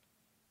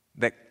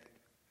that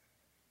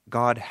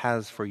God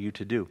has for you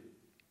to do.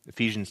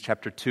 Ephesians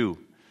chapter 2,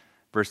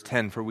 verse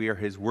 10, for we are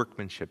his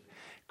workmanship,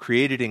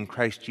 created in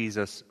Christ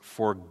Jesus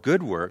for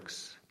good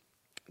works,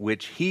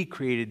 which he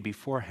created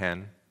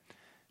beforehand,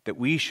 that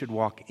we should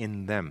walk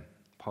in them.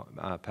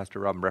 Pastor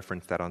Rob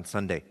referenced that on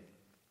Sunday.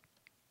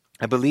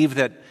 I believe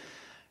that,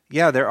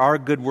 there are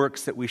good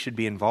works that we should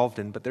be involved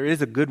in, but there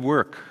is a good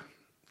work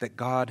that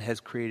God has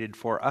created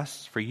for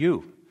us, for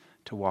you,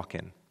 to walk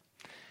in.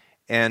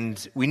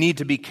 And we need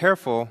to be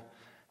careful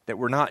that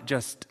we're not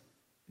just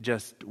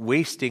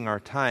wasting our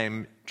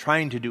time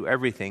trying to do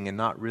everything and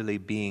not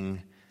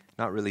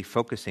really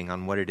focusing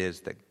on what it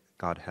is that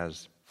God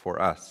has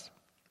for us.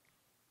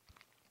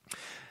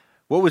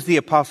 What was the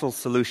apostle's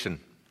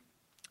solution?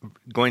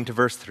 Going to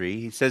verse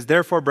 3, he says,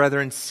 therefore,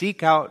 brethren,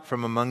 seek out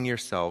from among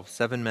yourselves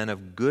 7 men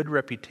of good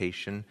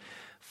reputation,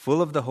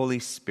 full of the Holy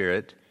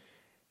Spirit,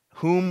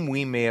 whom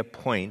we may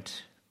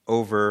appoint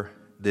over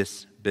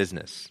this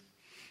business.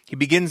 He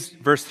begins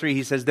verse 3,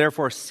 he says,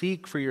 therefore,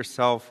 seek for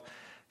yourself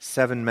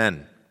 7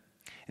 men.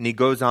 And he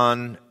goes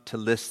on to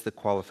list the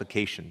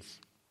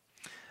qualifications.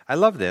 I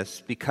love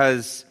this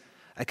because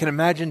I can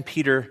imagine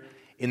Peter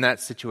in that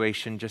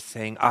situation just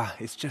saying,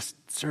 it's just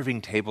serving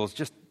tables,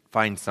 just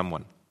find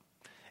someone.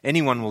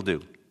 Anyone will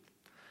do.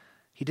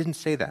 He didn't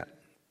say that.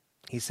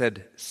 He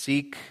said,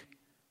 seek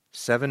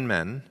 7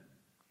 men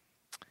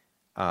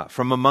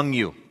from among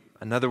you.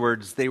 In other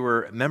words, they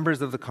were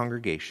members of the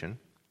congregation.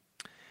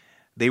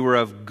 They were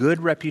of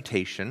good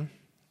reputation.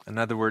 In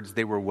other words,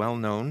 they were well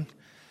known.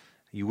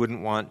 You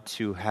wouldn't want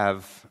to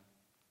have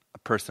a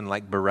person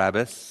like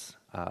Barabbas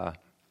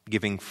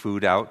giving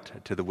food out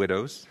to the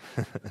widows.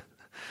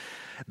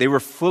 They were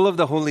full of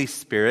the Holy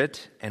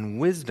Spirit and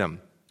wisdom.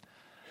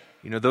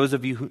 You know, those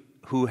of you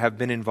who have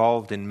been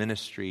involved in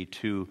ministry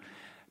to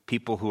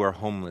people who are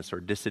homeless or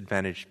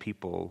disadvantaged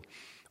people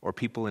or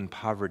people in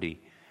poverty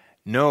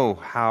know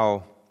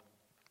how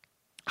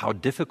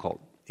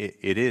difficult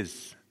it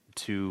is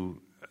to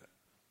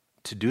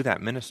do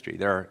that ministry.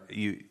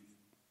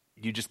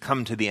 You just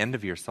come to the end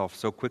of yourself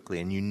so quickly,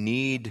 and you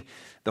need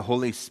the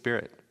Holy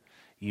Spirit.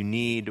 You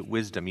need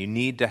wisdom. You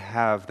need to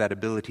have that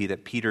ability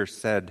that Peter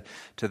said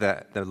to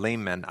the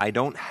lame man, I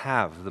don't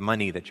have the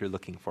money that you're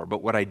looking for,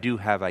 but what I do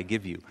have, I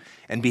give you.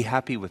 And be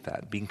happy with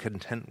that, being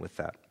content with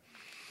that.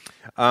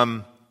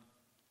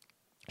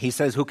 He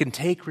says, who can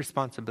take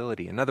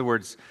responsibility. In other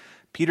words,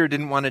 Peter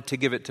didn't want to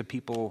give it to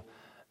people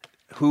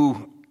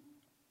who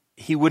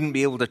he wouldn't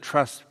be able to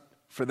trust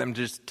for them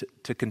just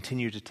to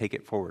continue to take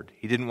it forward.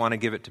 He didn't want to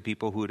give it to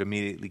people who would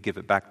immediately give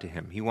it back to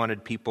him. He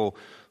wanted people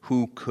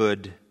who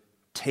could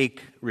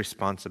take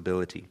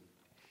responsibility.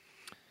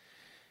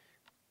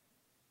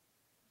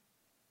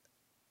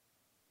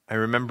 I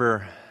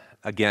remember,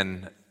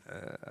 again,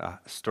 a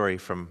story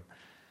from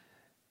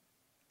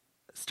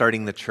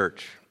starting the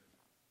church.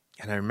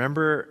 And I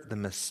remember the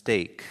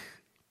mistake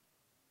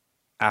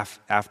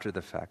after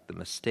the fact, the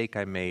mistake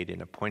I made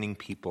in appointing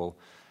people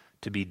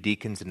to be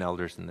deacons and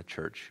elders in the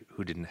church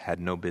who had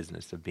no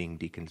business of being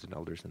deacons and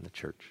elders in the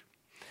church.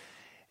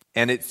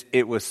 And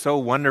it was so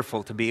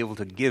wonderful to be able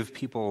to give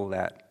people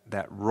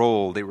that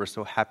role. They were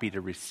so happy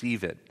to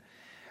receive it.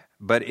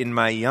 But in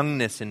my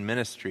youngness in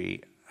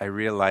ministry, I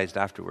realized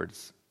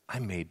afterwards I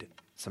made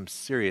some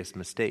serious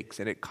mistakes,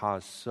 and it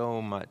caused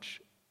so much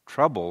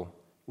trouble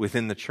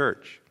within the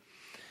church.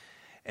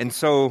 And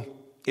so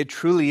it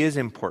truly is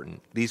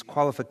important. These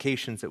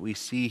qualifications that we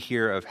see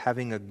here of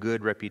having a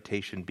good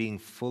reputation, being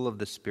full of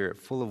the Spirit,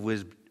 full of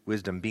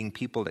wisdom, being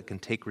people that can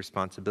take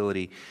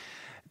responsibility,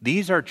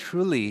 these are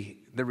truly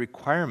the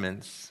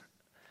requirements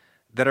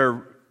that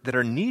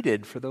are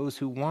needed for those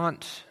who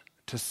want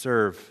to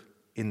serve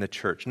in the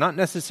church. Not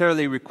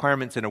necessarily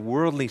requirements in a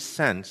worldly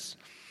sense,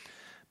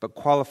 but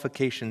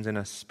qualifications in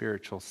a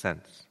spiritual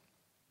sense.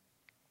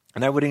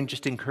 And I would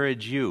just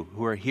encourage you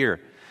who are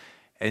here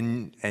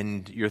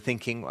and you're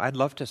thinking, I'd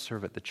love to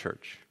serve at the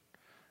church.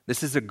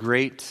 This is a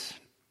great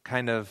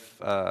kind of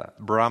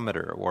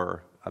barometer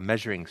or a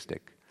measuring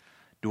stick.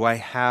 Do I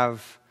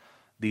have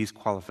these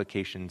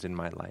qualifications in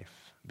my life?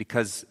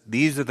 Because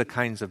these are the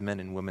kinds of men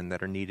and women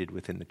that are needed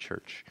within the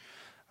church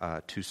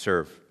to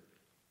serve.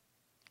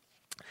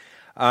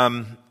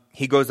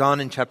 He goes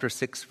on in chapter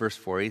 6, verse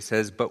 4. He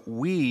says, but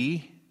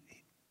we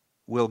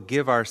will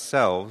give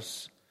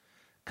ourselves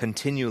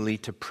continually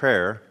to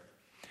prayer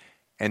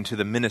and to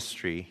the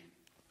ministry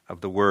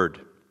of the word.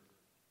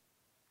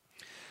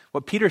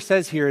 What Peter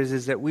says here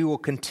is that we will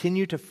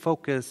continue to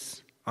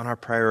focus on our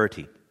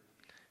priority,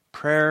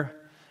 prayer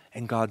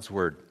and God's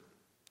word.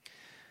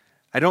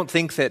 I don't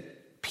think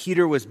that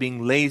Peter was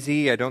being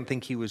lazy. I don't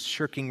think he was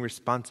shirking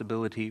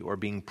responsibility or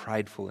being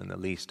prideful in the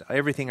least.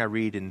 Everything I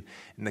read in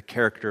the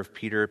character of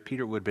Peter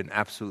would have been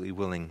absolutely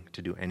willing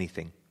to do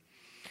anything.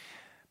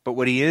 But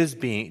what he is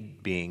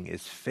being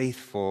is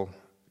faithful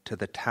to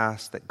the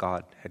task that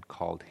God had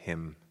called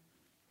him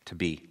to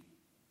be.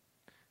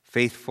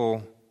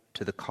 Faithful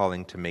to the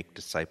calling to make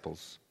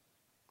disciples.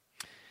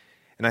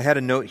 And I had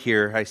a note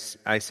here.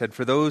 I said,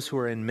 for those who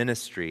are in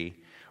ministry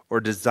or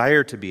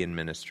desire to be in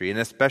ministry, and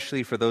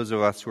especially for those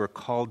of us who are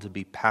called to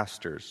be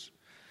pastors,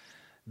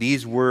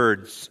 these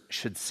words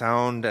should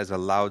sound as a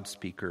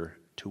loudspeaker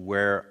to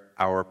where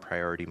our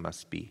priority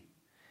must be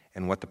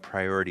and what the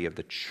priority of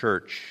the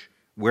church,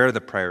 where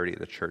the priority of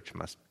the church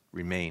must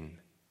remain.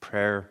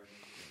 Prayer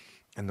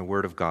and the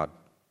word of God.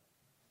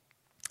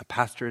 A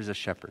pastor is a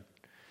shepherd,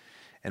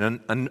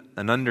 and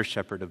an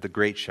under-shepherd of the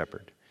great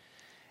shepherd.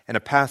 And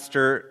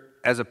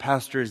as a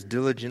pastor is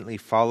diligently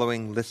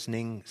following,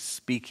 listening,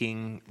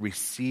 speaking,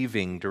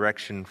 receiving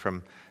direction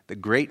from the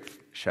great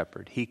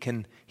shepherd, he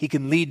can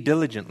lead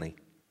diligently.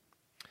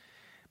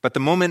 But the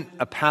moment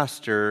a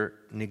pastor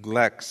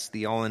neglects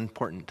the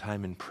all-important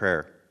time in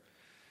prayer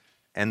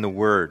and the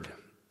word,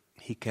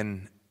 he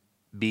can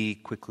be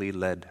quickly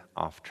led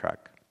off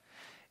track.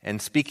 And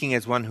speaking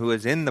as one who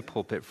is in the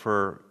pulpit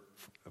for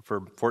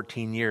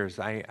 14 years,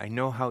 I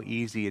know how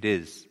easy it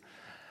is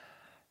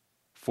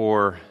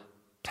for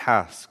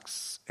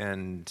tasks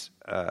and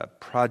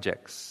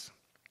projects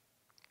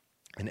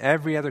and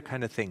every other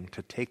kind of thing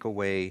to take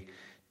away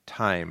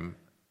time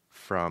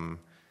from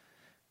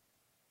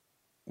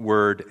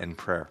word and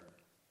prayer.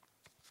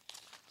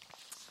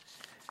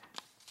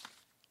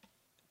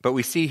 But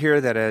we see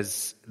here that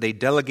as they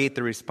delegate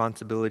the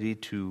responsibility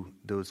to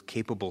those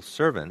capable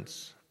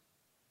servants,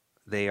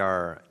 they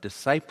are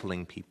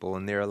discipling people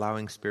and they're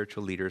allowing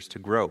spiritual leaders to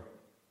grow.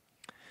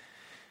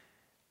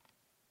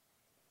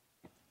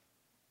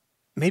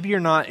 Maybe you're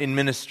not in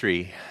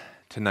ministry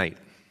tonight,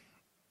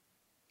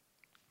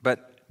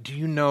 but do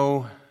you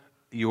know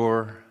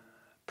your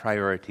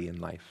priority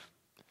in life?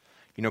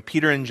 You know,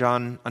 Peter and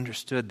John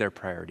understood their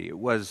priority. It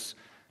was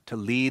to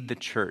lead the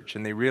church,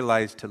 and they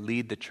realized to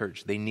lead the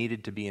church, they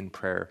needed to be in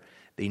prayer.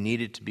 They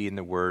needed to be in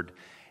the Word.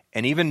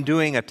 And even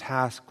doing a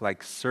task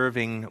like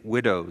serving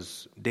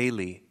widows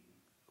daily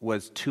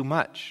was too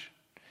much.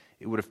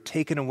 It would have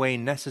taken away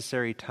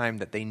necessary time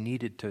that they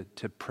needed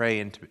to pray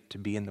and to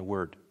be in the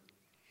Word.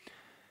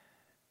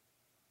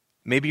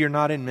 Maybe you're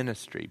not in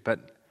ministry,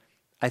 but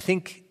I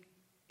think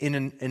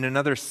in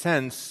another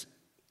sense,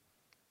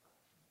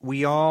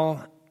 we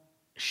all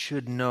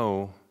should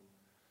know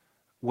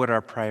what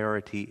our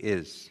priority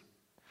is.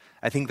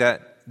 I think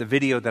that the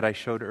video that I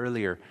showed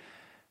earlier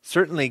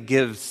certainly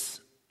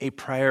gives a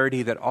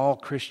priority that all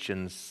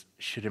Christians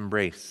should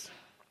embrace.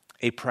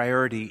 A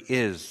priority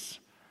is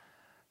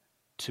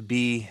to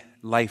be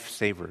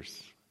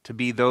lifesavers, to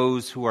be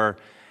those who are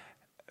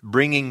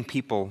bringing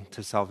people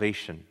to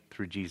salvation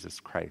through Jesus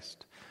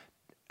Christ.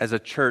 As a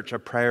church, a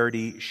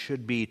priority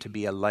should be to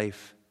be a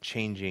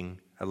life-changing,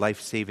 a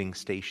life-saving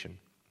station.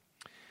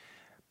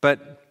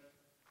 But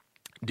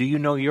do you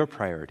know your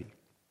priority?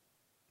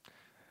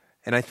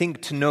 And I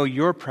think to know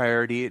your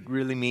priority, it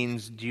really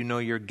means, do you know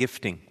your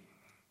gifting?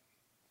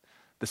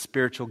 The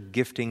spiritual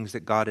giftings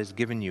that God has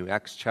given you.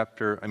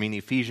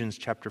 Ephesians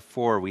chapter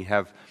 4, we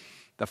have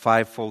the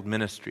fivefold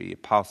ministry,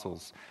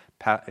 apostles,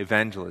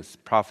 evangelists,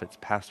 prophets,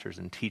 pastors,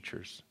 and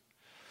teachers.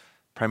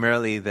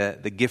 Primarily the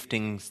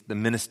giftings, the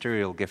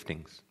ministerial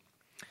giftings.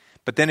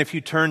 But then if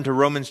you turn to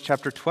Romans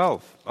chapter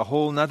 12, a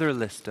whole other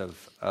list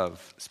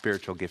of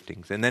spiritual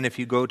giftings. And then if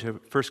you go to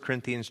 1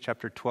 Corinthians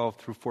chapter 12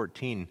 through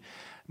 14,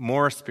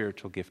 more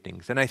spiritual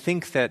giftings. And I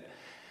think that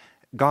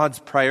God's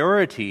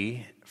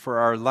priority for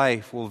our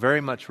life will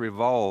very much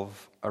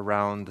revolve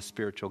around the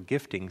spiritual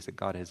giftings that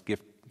God has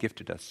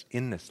gifted us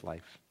in this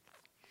life.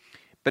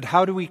 But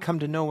how do we come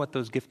to know what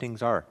those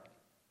giftings are?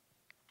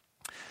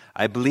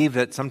 I believe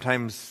that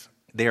sometimes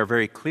they are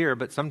very clear,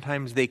 but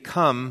sometimes they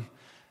come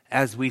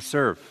as we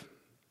serve.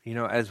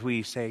 As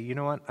we say, you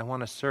know what, I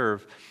want to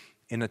serve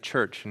in a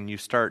church, and you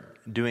start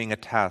doing a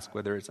task,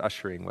 whether it's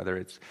ushering, whether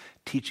it's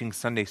teaching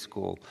Sunday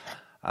school.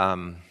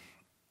 Around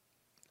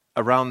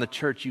the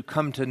church, you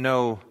come to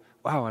know,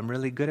 wow, I'm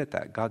really good at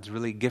that. God's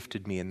really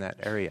gifted me in that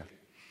area.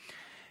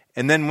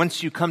 And then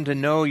once you come to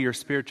know your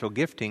spiritual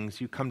giftings,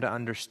 you come to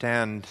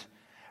understand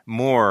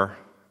more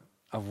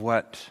of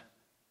what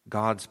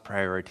God's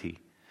priority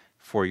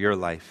for your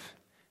life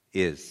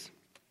is.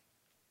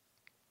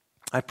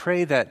 I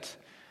pray that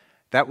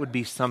would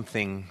be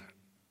something,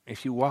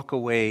 if you walk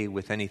away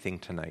with anything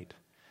tonight,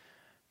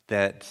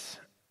 that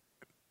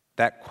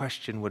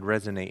question would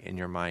resonate in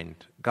your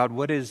mind. God,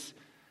 what is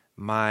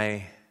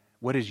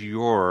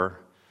your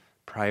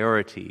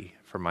priority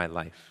for my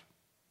life?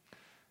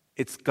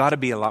 It's got to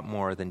be a lot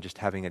more than just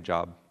having a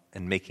job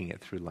and making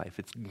it through life.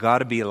 It's got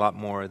to be a lot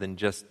more than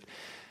just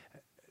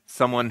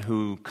someone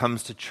who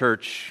comes to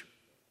church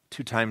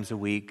 2 times a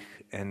week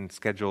and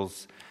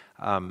schedules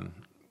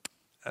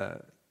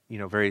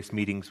various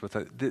meetings with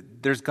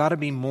there's got to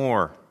be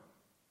more.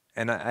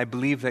 And I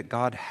believe that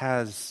God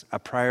has a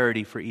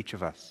priority for each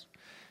of us.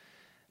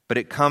 But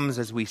it comes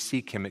as we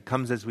seek Him. It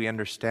comes as we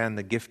understand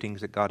the giftings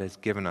that God has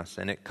given us.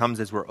 And it comes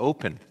as we're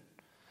open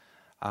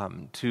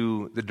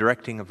to the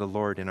directing of the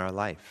Lord in our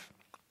life.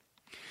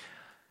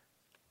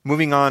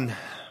 Moving on,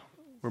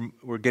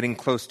 we're getting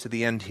close to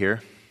the end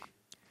here.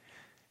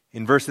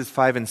 In verses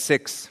 5 and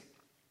 6,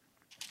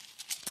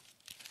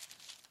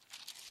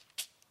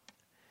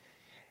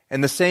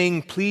 and the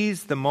saying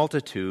pleased the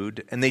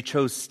multitude, and they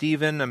chose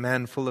Stephen, a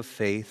man full of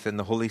faith and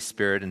the Holy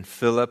Spirit, and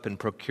Philip and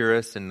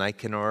Prochorus and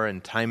Nicanor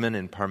and Timon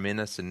and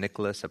Parmenas and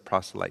Nicholas, a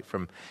proselyte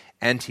from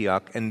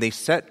Antioch. And they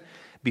set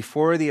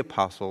before the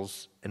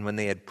apostles, and when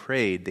they had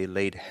prayed, they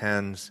laid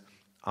hands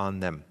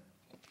on them.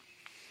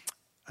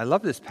 I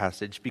love this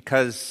passage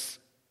because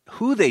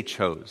who they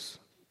chose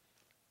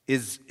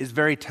is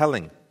very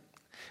telling.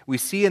 We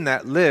see in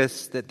that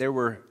list that there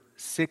were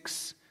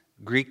 6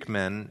 Greek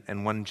men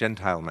and 1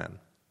 Gentile man.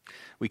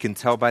 We can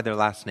tell by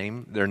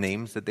their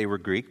names, that they were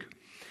Greek.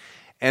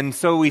 And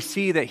so we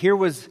see that here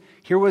was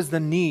the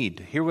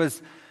need. Here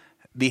was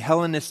the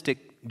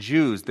Hellenistic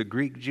Jews. The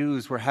Greek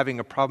Jews were having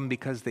a problem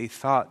because they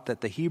thought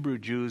that the Hebrew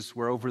Jews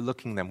were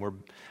overlooking them,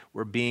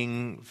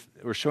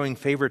 were showing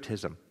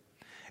favoritism.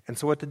 And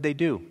so what did they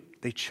do?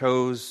 They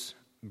chose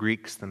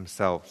Greeks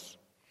themselves.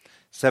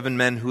 7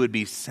 men who would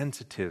be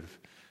sensitive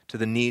to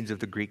the needs of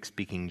the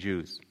Greek-speaking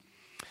Jews.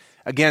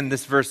 Again,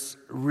 this verse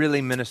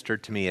really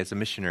ministered to me as a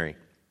missionary,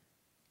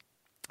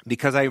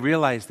 because I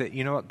realized that,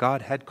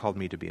 God had called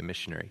me to be a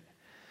missionary.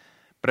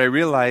 But I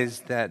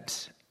realized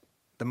that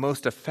the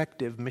most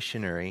effective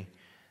missionary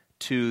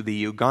to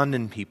the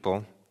Ugandan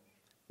people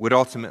would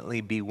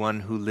ultimately be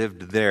one who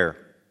lived there,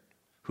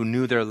 who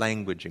knew their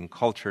language and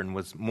culture and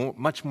was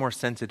much more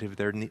sensitive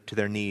to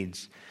their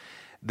needs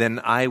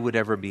than I would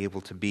ever be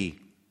able to be.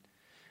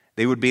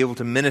 They would be able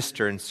to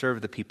minister and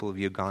serve the people of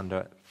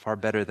Uganda far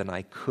better than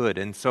I could.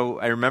 And so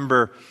I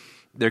remember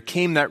there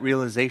came that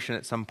realization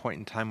at some point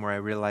in time where I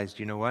realized,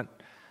 you know what?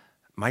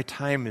 My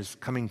time is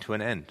coming to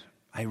an end.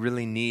 I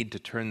really need to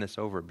turn this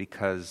over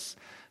because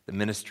the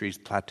ministry is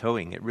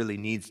plateauing. It really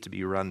needs to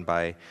be run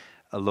by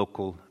a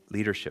local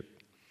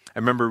leadership. I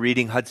remember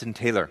reading Hudson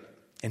Taylor,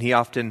 and he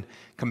often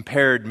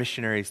compared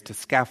missionaries to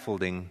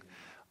scaffolding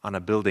on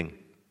a building,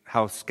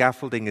 how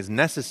scaffolding is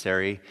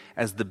necessary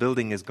as the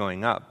building is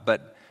going up.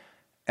 But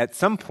at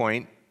some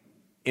point,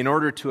 in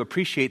order to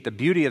appreciate the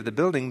beauty of the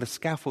building, the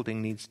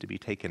scaffolding needs to be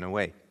taken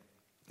away.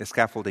 The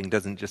scaffolding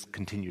doesn't just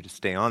continue to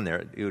stay on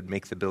there. It would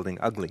make the building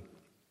ugly.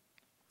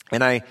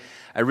 And I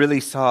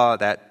really saw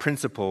that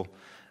principle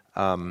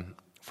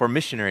for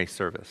missionary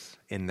service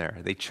in there.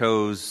 They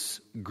chose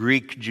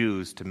Greek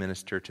Jews to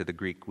minister to the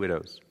Greek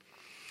widows.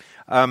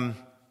 The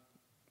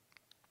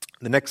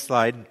next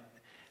slide,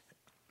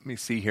 let me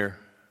see here.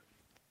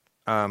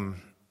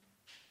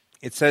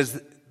 It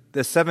says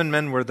the 7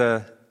 men were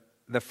the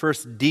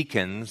first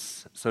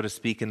deacons, so to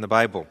speak, in the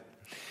Bible.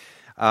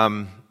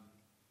 I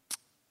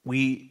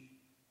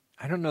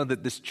don't know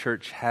that this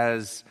church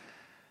has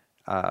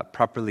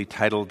properly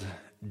titled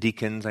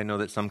deacons. I know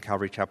that some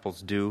Calvary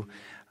chapels do.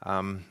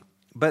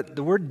 But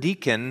the word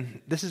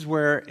deacon, this is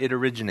where it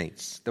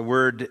originates. The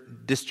word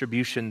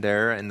distribution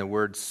there and the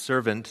word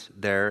servant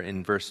there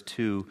in verse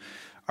 2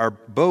 are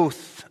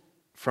both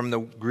from the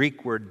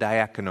Greek word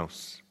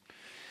diakonos,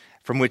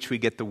 from which we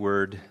get the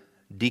word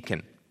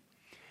deacon.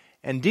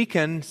 And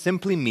deacon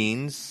simply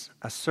means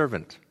a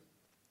servant.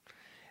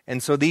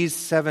 And so these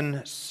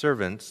 7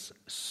 servants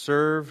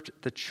served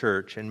the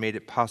church and made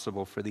it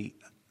possible for the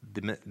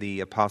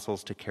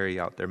apostles to carry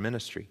out their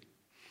ministry.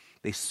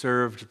 They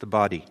served the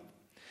body.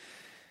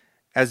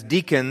 As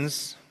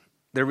deacons,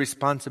 their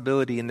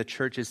responsibility in the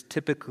church is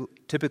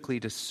typically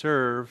to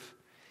serve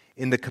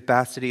in the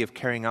capacity of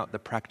carrying out the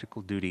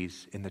practical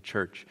duties in the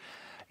church.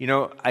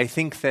 I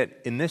think that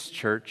in this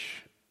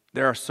church,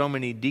 there are so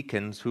many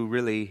deacons who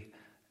really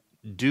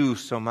do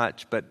so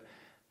much, but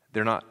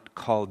they're not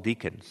called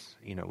deacons.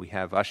 We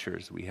have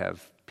ushers, we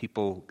have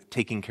people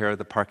taking care of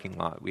the parking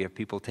lot, we have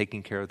people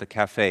taking care of the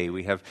cafe,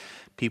 we have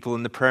people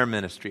in the prayer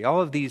ministry. All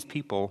of these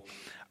people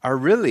are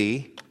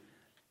really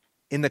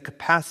in the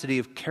capacity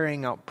of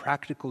carrying out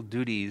practical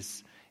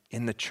duties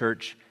in the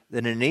church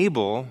that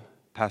enable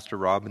Pastor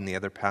Rob and the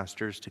other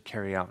pastors to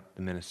carry out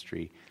the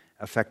ministry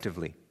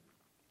effectively.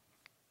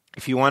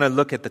 If you want to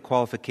look at the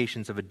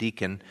qualifications of a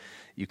deacon,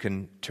 you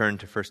can turn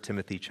to 1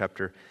 Timothy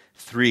chapter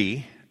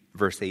 3,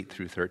 verse 8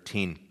 through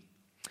 13.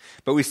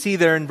 But we see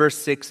there in verse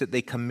 6 that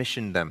they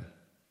commissioned them.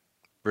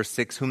 Verse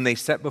 6, whom they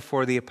set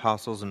before the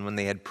apostles, and when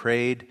they had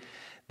prayed,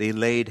 they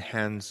laid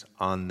hands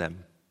on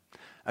them.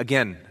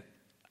 Again,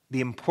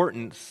 the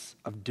importance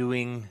of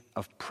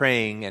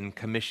praying and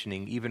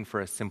commissioning, even for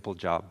a simple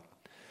job.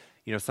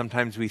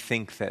 Sometimes we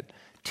think that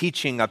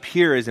teaching up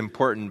here is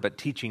important, but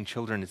teaching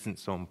children isn't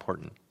so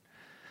important.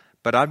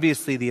 But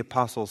obviously the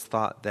apostles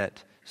thought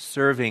that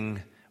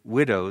serving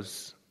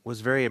widows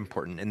was very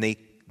important, and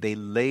they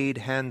laid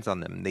hands on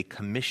them. They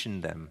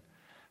commissioned them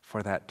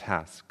for that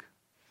task.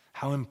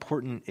 How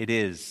important it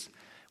is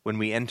when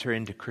we enter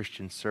into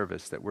Christian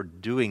service that we're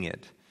doing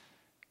it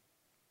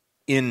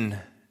in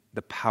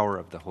the power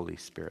of the Holy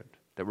Spirit,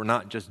 that we're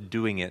not just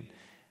doing it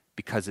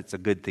because it's a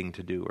good thing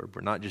to do, or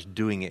we're not just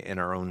doing it in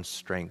our own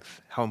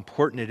strength. How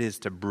important it is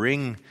to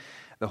bring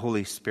the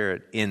Holy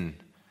Spirit in,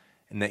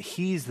 and that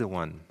He's the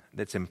one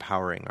that's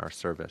empowering our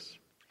service.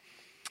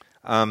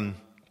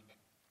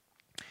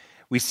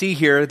 We see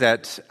here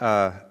that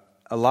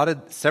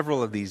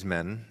several of these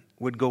men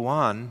would go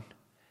on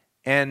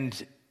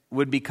and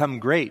would become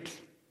great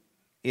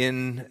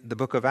in the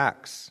book of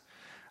Acts.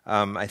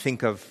 I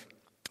think of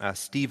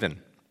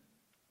Stephen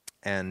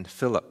and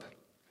Philip.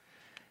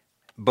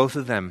 Both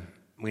of them,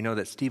 we know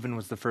that Stephen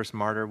was the first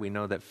martyr. We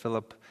know that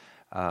Philip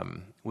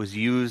was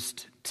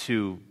used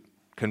to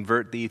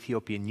convert the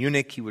Ethiopian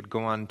eunuch. He would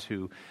go on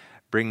to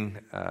bring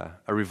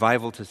a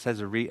revival to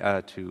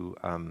Samaria.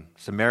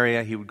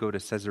 He would go to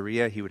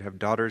Caesarea. He would have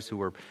daughters who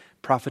were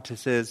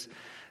prophetesses.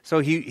 So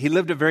he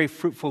lived a very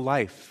fruitful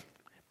life.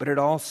 But it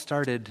all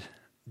started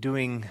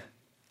doing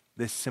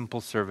this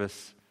simple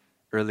service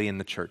early in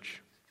the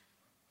church.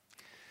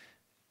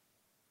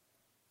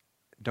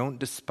 Don't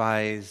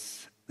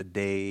despise the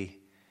day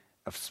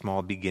of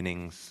small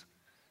beginnings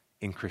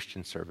in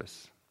Christian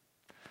service.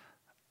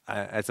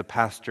 As a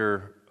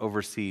pastor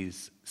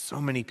overseas, so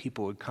many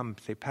people would come and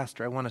say,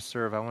 Pastor, I want to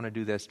serve, I want to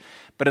do this.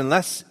 But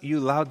unless you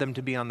allowed them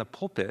to be on the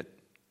pulpit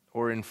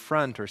or in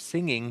front or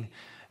singing,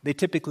 they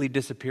typically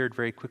disappeared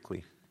very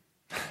quickly.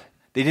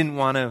 They didn't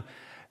want to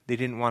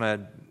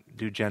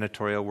do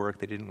janitorial work.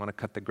 They didn't want to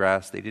cut the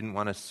grass. They didn't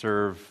want to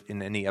serve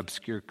in any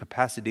obscure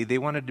capacity. They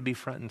wanted to be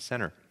front and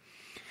center.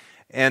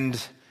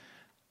 And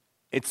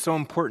it's so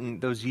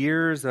important, those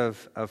years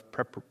of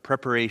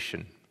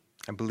preparation.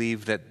 I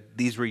believe that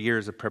these were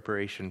years of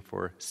preparation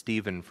for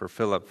Stephen, for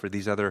Philip, for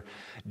these other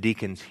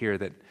deacons here,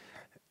 that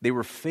they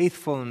were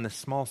faithful in the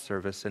small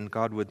service, and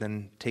God would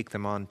then take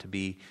them on to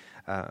be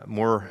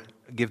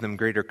give them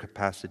greater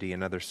capacity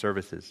in other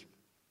services.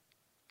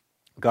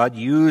 God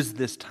used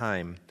this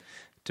time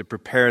to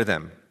prepare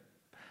them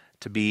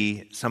to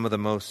be some of the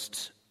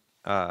most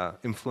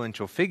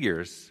influential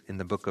figures in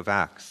the book of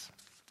Acts.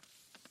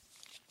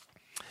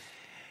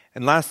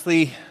 And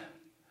lastly,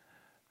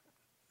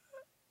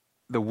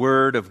 the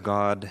word of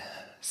God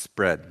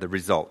spread, the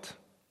result.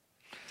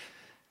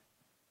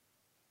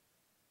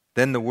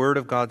 Then the word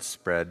of God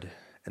spread,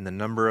 and the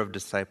number of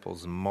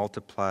disciples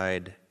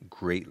multiplied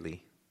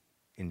greatly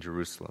in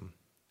Jerusalem.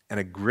 And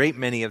a great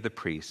many of the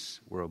priests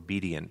were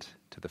obedient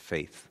to the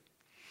faith.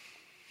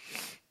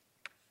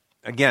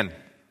 Again,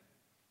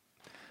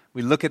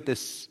 we look at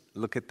this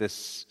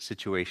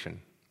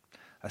situation.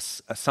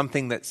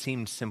 Something that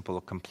seemed simple,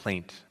 a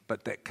complaint.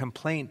 But that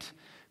complaint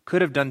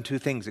could have done two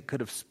things. It could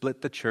have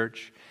split the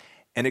church,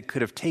 and it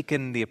could have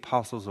taken the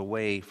apostles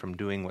away from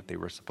doing what they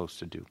were supposed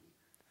to do.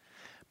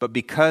 But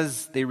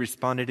because they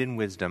responded in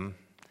wisdom,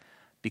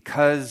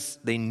 because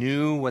they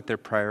knew what their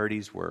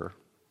priorities were,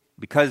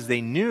 because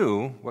they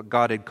knew what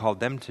God had called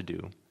them to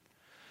do,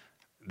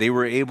 they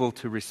were able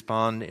to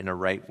respond in a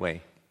right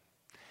way.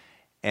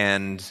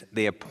 And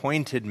they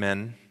appointed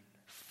men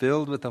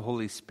filled with the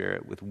Holy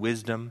Spirit, with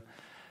wisdom,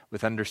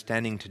 with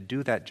understanding to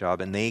do that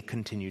job, and they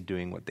continued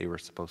doing what they were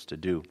supposed to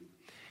do.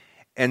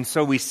 And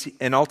so we see,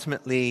 and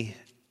ultimately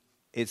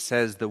it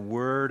says the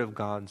word of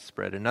God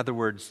spread. In other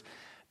words,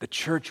 the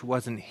church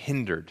wasn't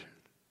hindered.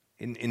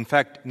 In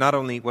fact, not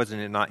only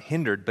wasn't it not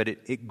hindered, but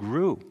it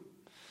grew.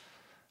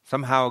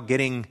 Somehow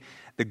getting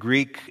the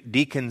Greek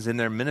deacons in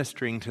there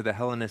ministering to the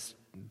Hellenists,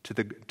 to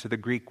the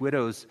Greek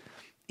widows,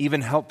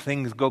 even helped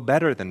things go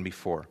better than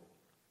before.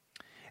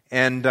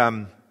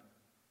 And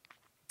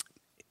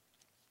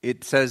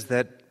it says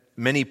that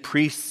many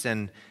priests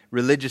and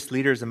religious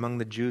leaders among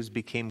the Jews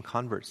became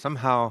converts.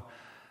 Somehow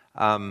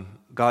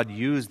God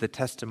used the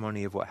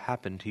testimony of what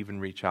happened to even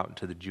reach out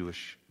to the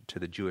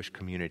Jewish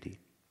community.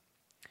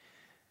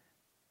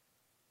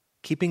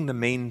 Keeping the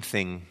main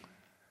thing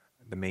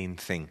the main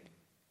thing.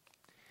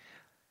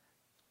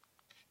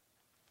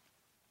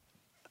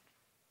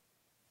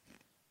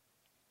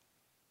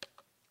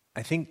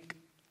 I think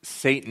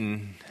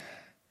Satan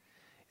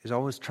is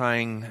always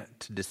trying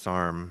to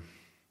disarm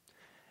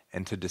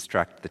and to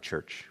distract the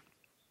church.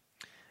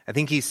 I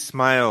think he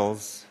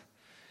smiles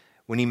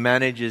when he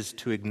manages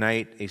to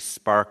ignite a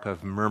spark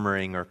of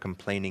murmuring or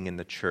complaining in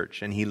the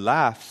church, and he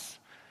laughs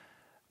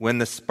when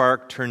the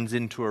spark turns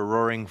into a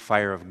roaring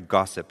fire of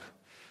gossip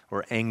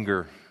or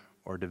anger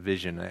or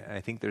division. I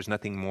think there's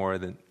nothing more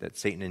that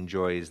Satan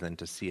enjoys than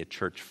to see a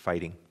church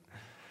fighting.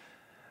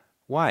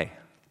 Why?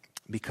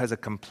 Because a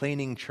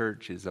complaining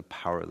church is a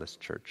powerless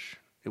church.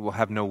 It will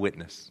have no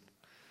witness.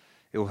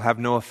 It will have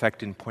no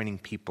effect in pointing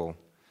people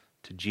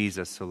to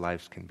Jesus so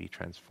lives can be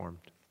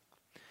transformed.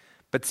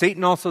 But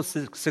Satan also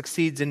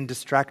succeeds in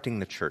distracting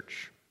the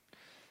church,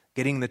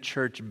 getting the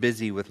church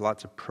busy with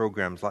lots of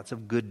programs, lots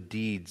of good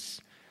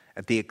deeds,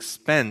 at the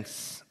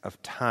expense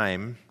of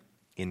time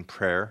in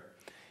prayer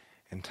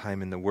and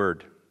time in the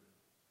Word.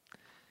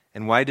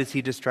 And why does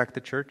he distract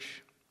the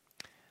church?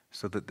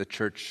 So that the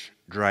church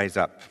dries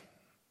up.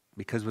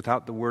 Because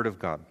without the Word of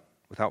God,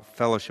 without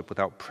fellowship,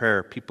 without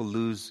prayer, people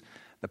lose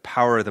the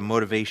power, the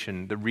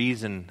motivation, the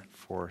reason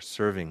for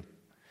serving.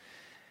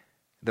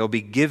 They'll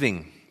be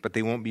giving, but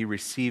they won't be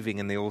receiving,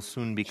 and they will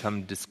soon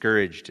become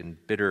discouraged and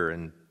bitter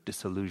and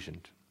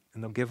disillusioned,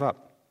 and they'll give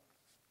up.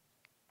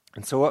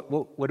 And so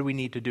what do we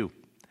need to do?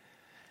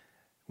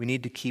 We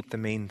need to keep the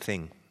main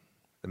thing.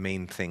 The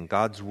main thing.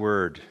 God's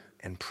Word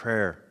and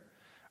prayer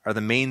are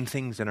the main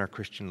things in our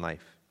Christian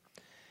life.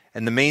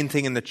 And the main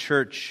thing in the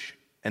church,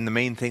 and the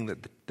main thing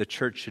that the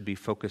church should be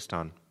focused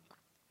on.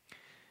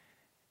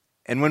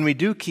 And when we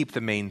do keep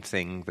the main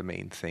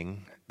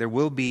thing, there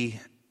will be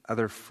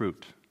other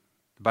fruit.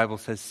 The Bible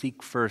says,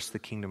 seek first the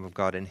kingdom of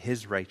God and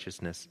His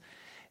righteousness,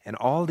 and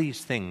all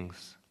these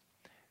things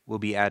will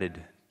be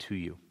added to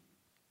you.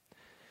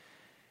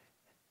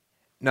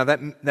 Now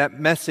that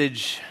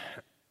message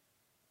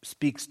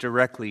speaks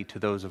directly to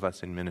those of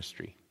us in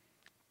ministry.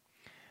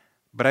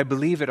 But I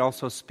believe it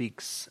also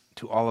speaks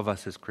to all of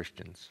us as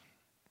Christians.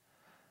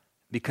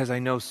 Because I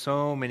know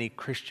so many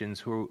Christians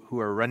who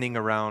are running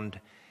around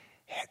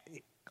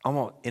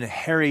almost in a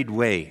harried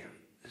way,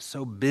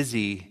 so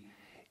busy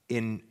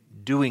in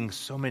doing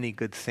so many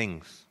good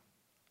things.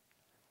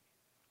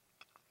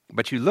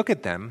 But you look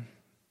at them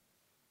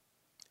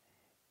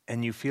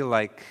and you feel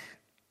like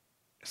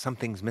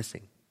something's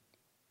missing.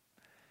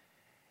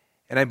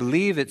 And I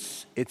believe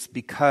it's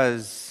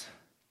because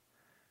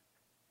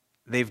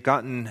they've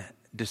gotten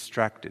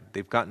distracted,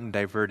 they've gotten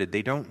diverted.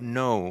 They don't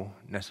know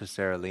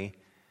necessarily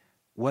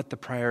what the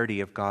priority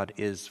of God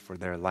is for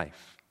their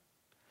life.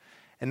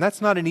 And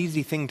that's not an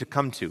easy thing to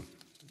come to,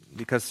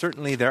 because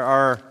certainly there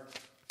are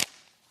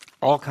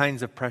all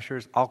kinds of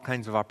pressures, all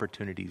kinds of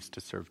opportunities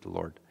to serve the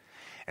Lord.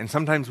 And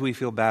sometimes we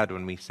feel bad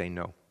when we say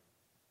no.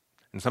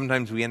 And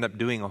sometimes we end up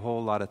doing a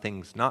whole lot of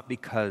things, not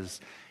because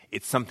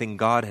it's something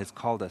God has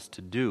called us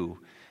to do,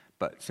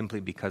 but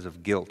simply because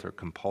of guilt or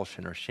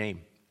compulsion or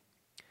shame.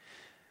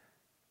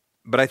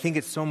 But I think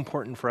it's so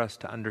important for us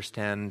to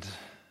understand,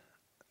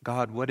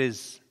 God, what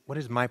is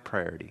my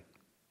priority?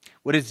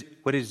 What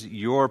is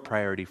your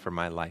priority for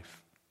my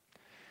life?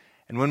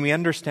 And when we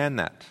understand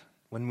that,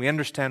 when we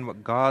understand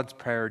what God's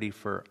priority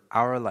for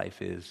our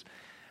life is,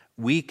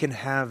 we can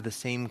have the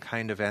same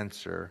kind of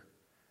answer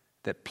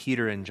that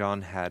Peter and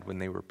John had when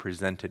they were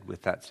presented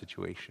with that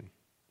situation.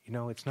 You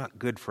know, it's not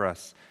good for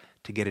us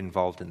to get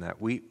involved in that.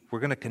 We're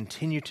going to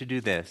continue to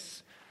do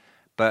this,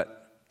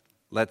 but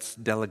let's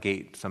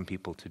delegate some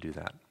people to do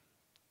that.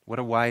 What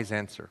a wise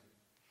answer.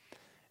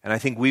 And I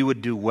think we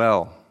would do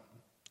well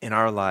in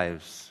our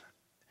lives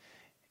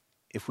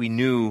if we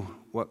knew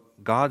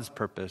what God's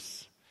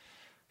purpose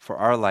for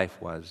our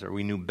life was, or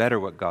we knew better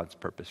what God's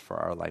purpose for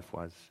our life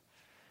was,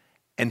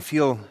 and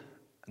feel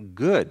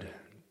good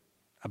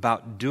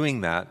about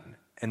doing that,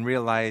 and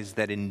realize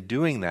that in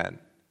doing that,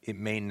 it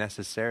may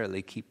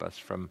necessarily keep us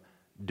from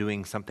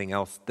doing something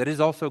else that is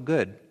also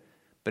good,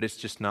 but it's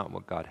just not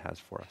what God has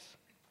for us.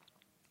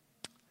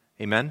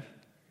 Amen?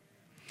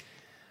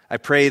 I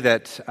pray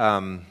that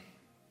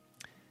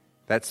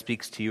that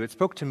speaks to you. It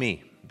spoke to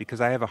me,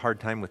 because I have a hard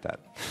time with that.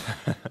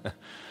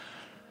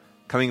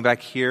 Coming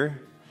back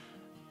here,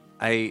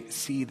 I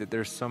see that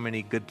there's so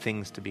many good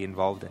things to be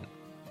involved in.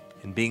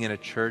 And being in a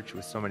church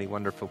with so many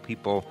wonderful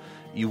people,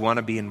 you want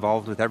to be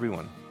involved with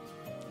everyone.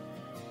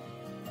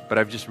 But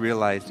I've just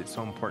realized it's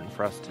so important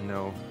for us to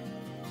know,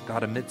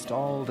 God, amidst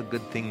all the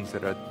good things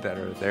that are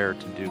there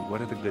to do,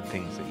 what are the good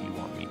things that you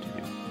want me to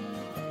do?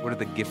 What are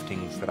the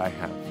giftings that I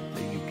have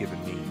that you've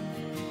given me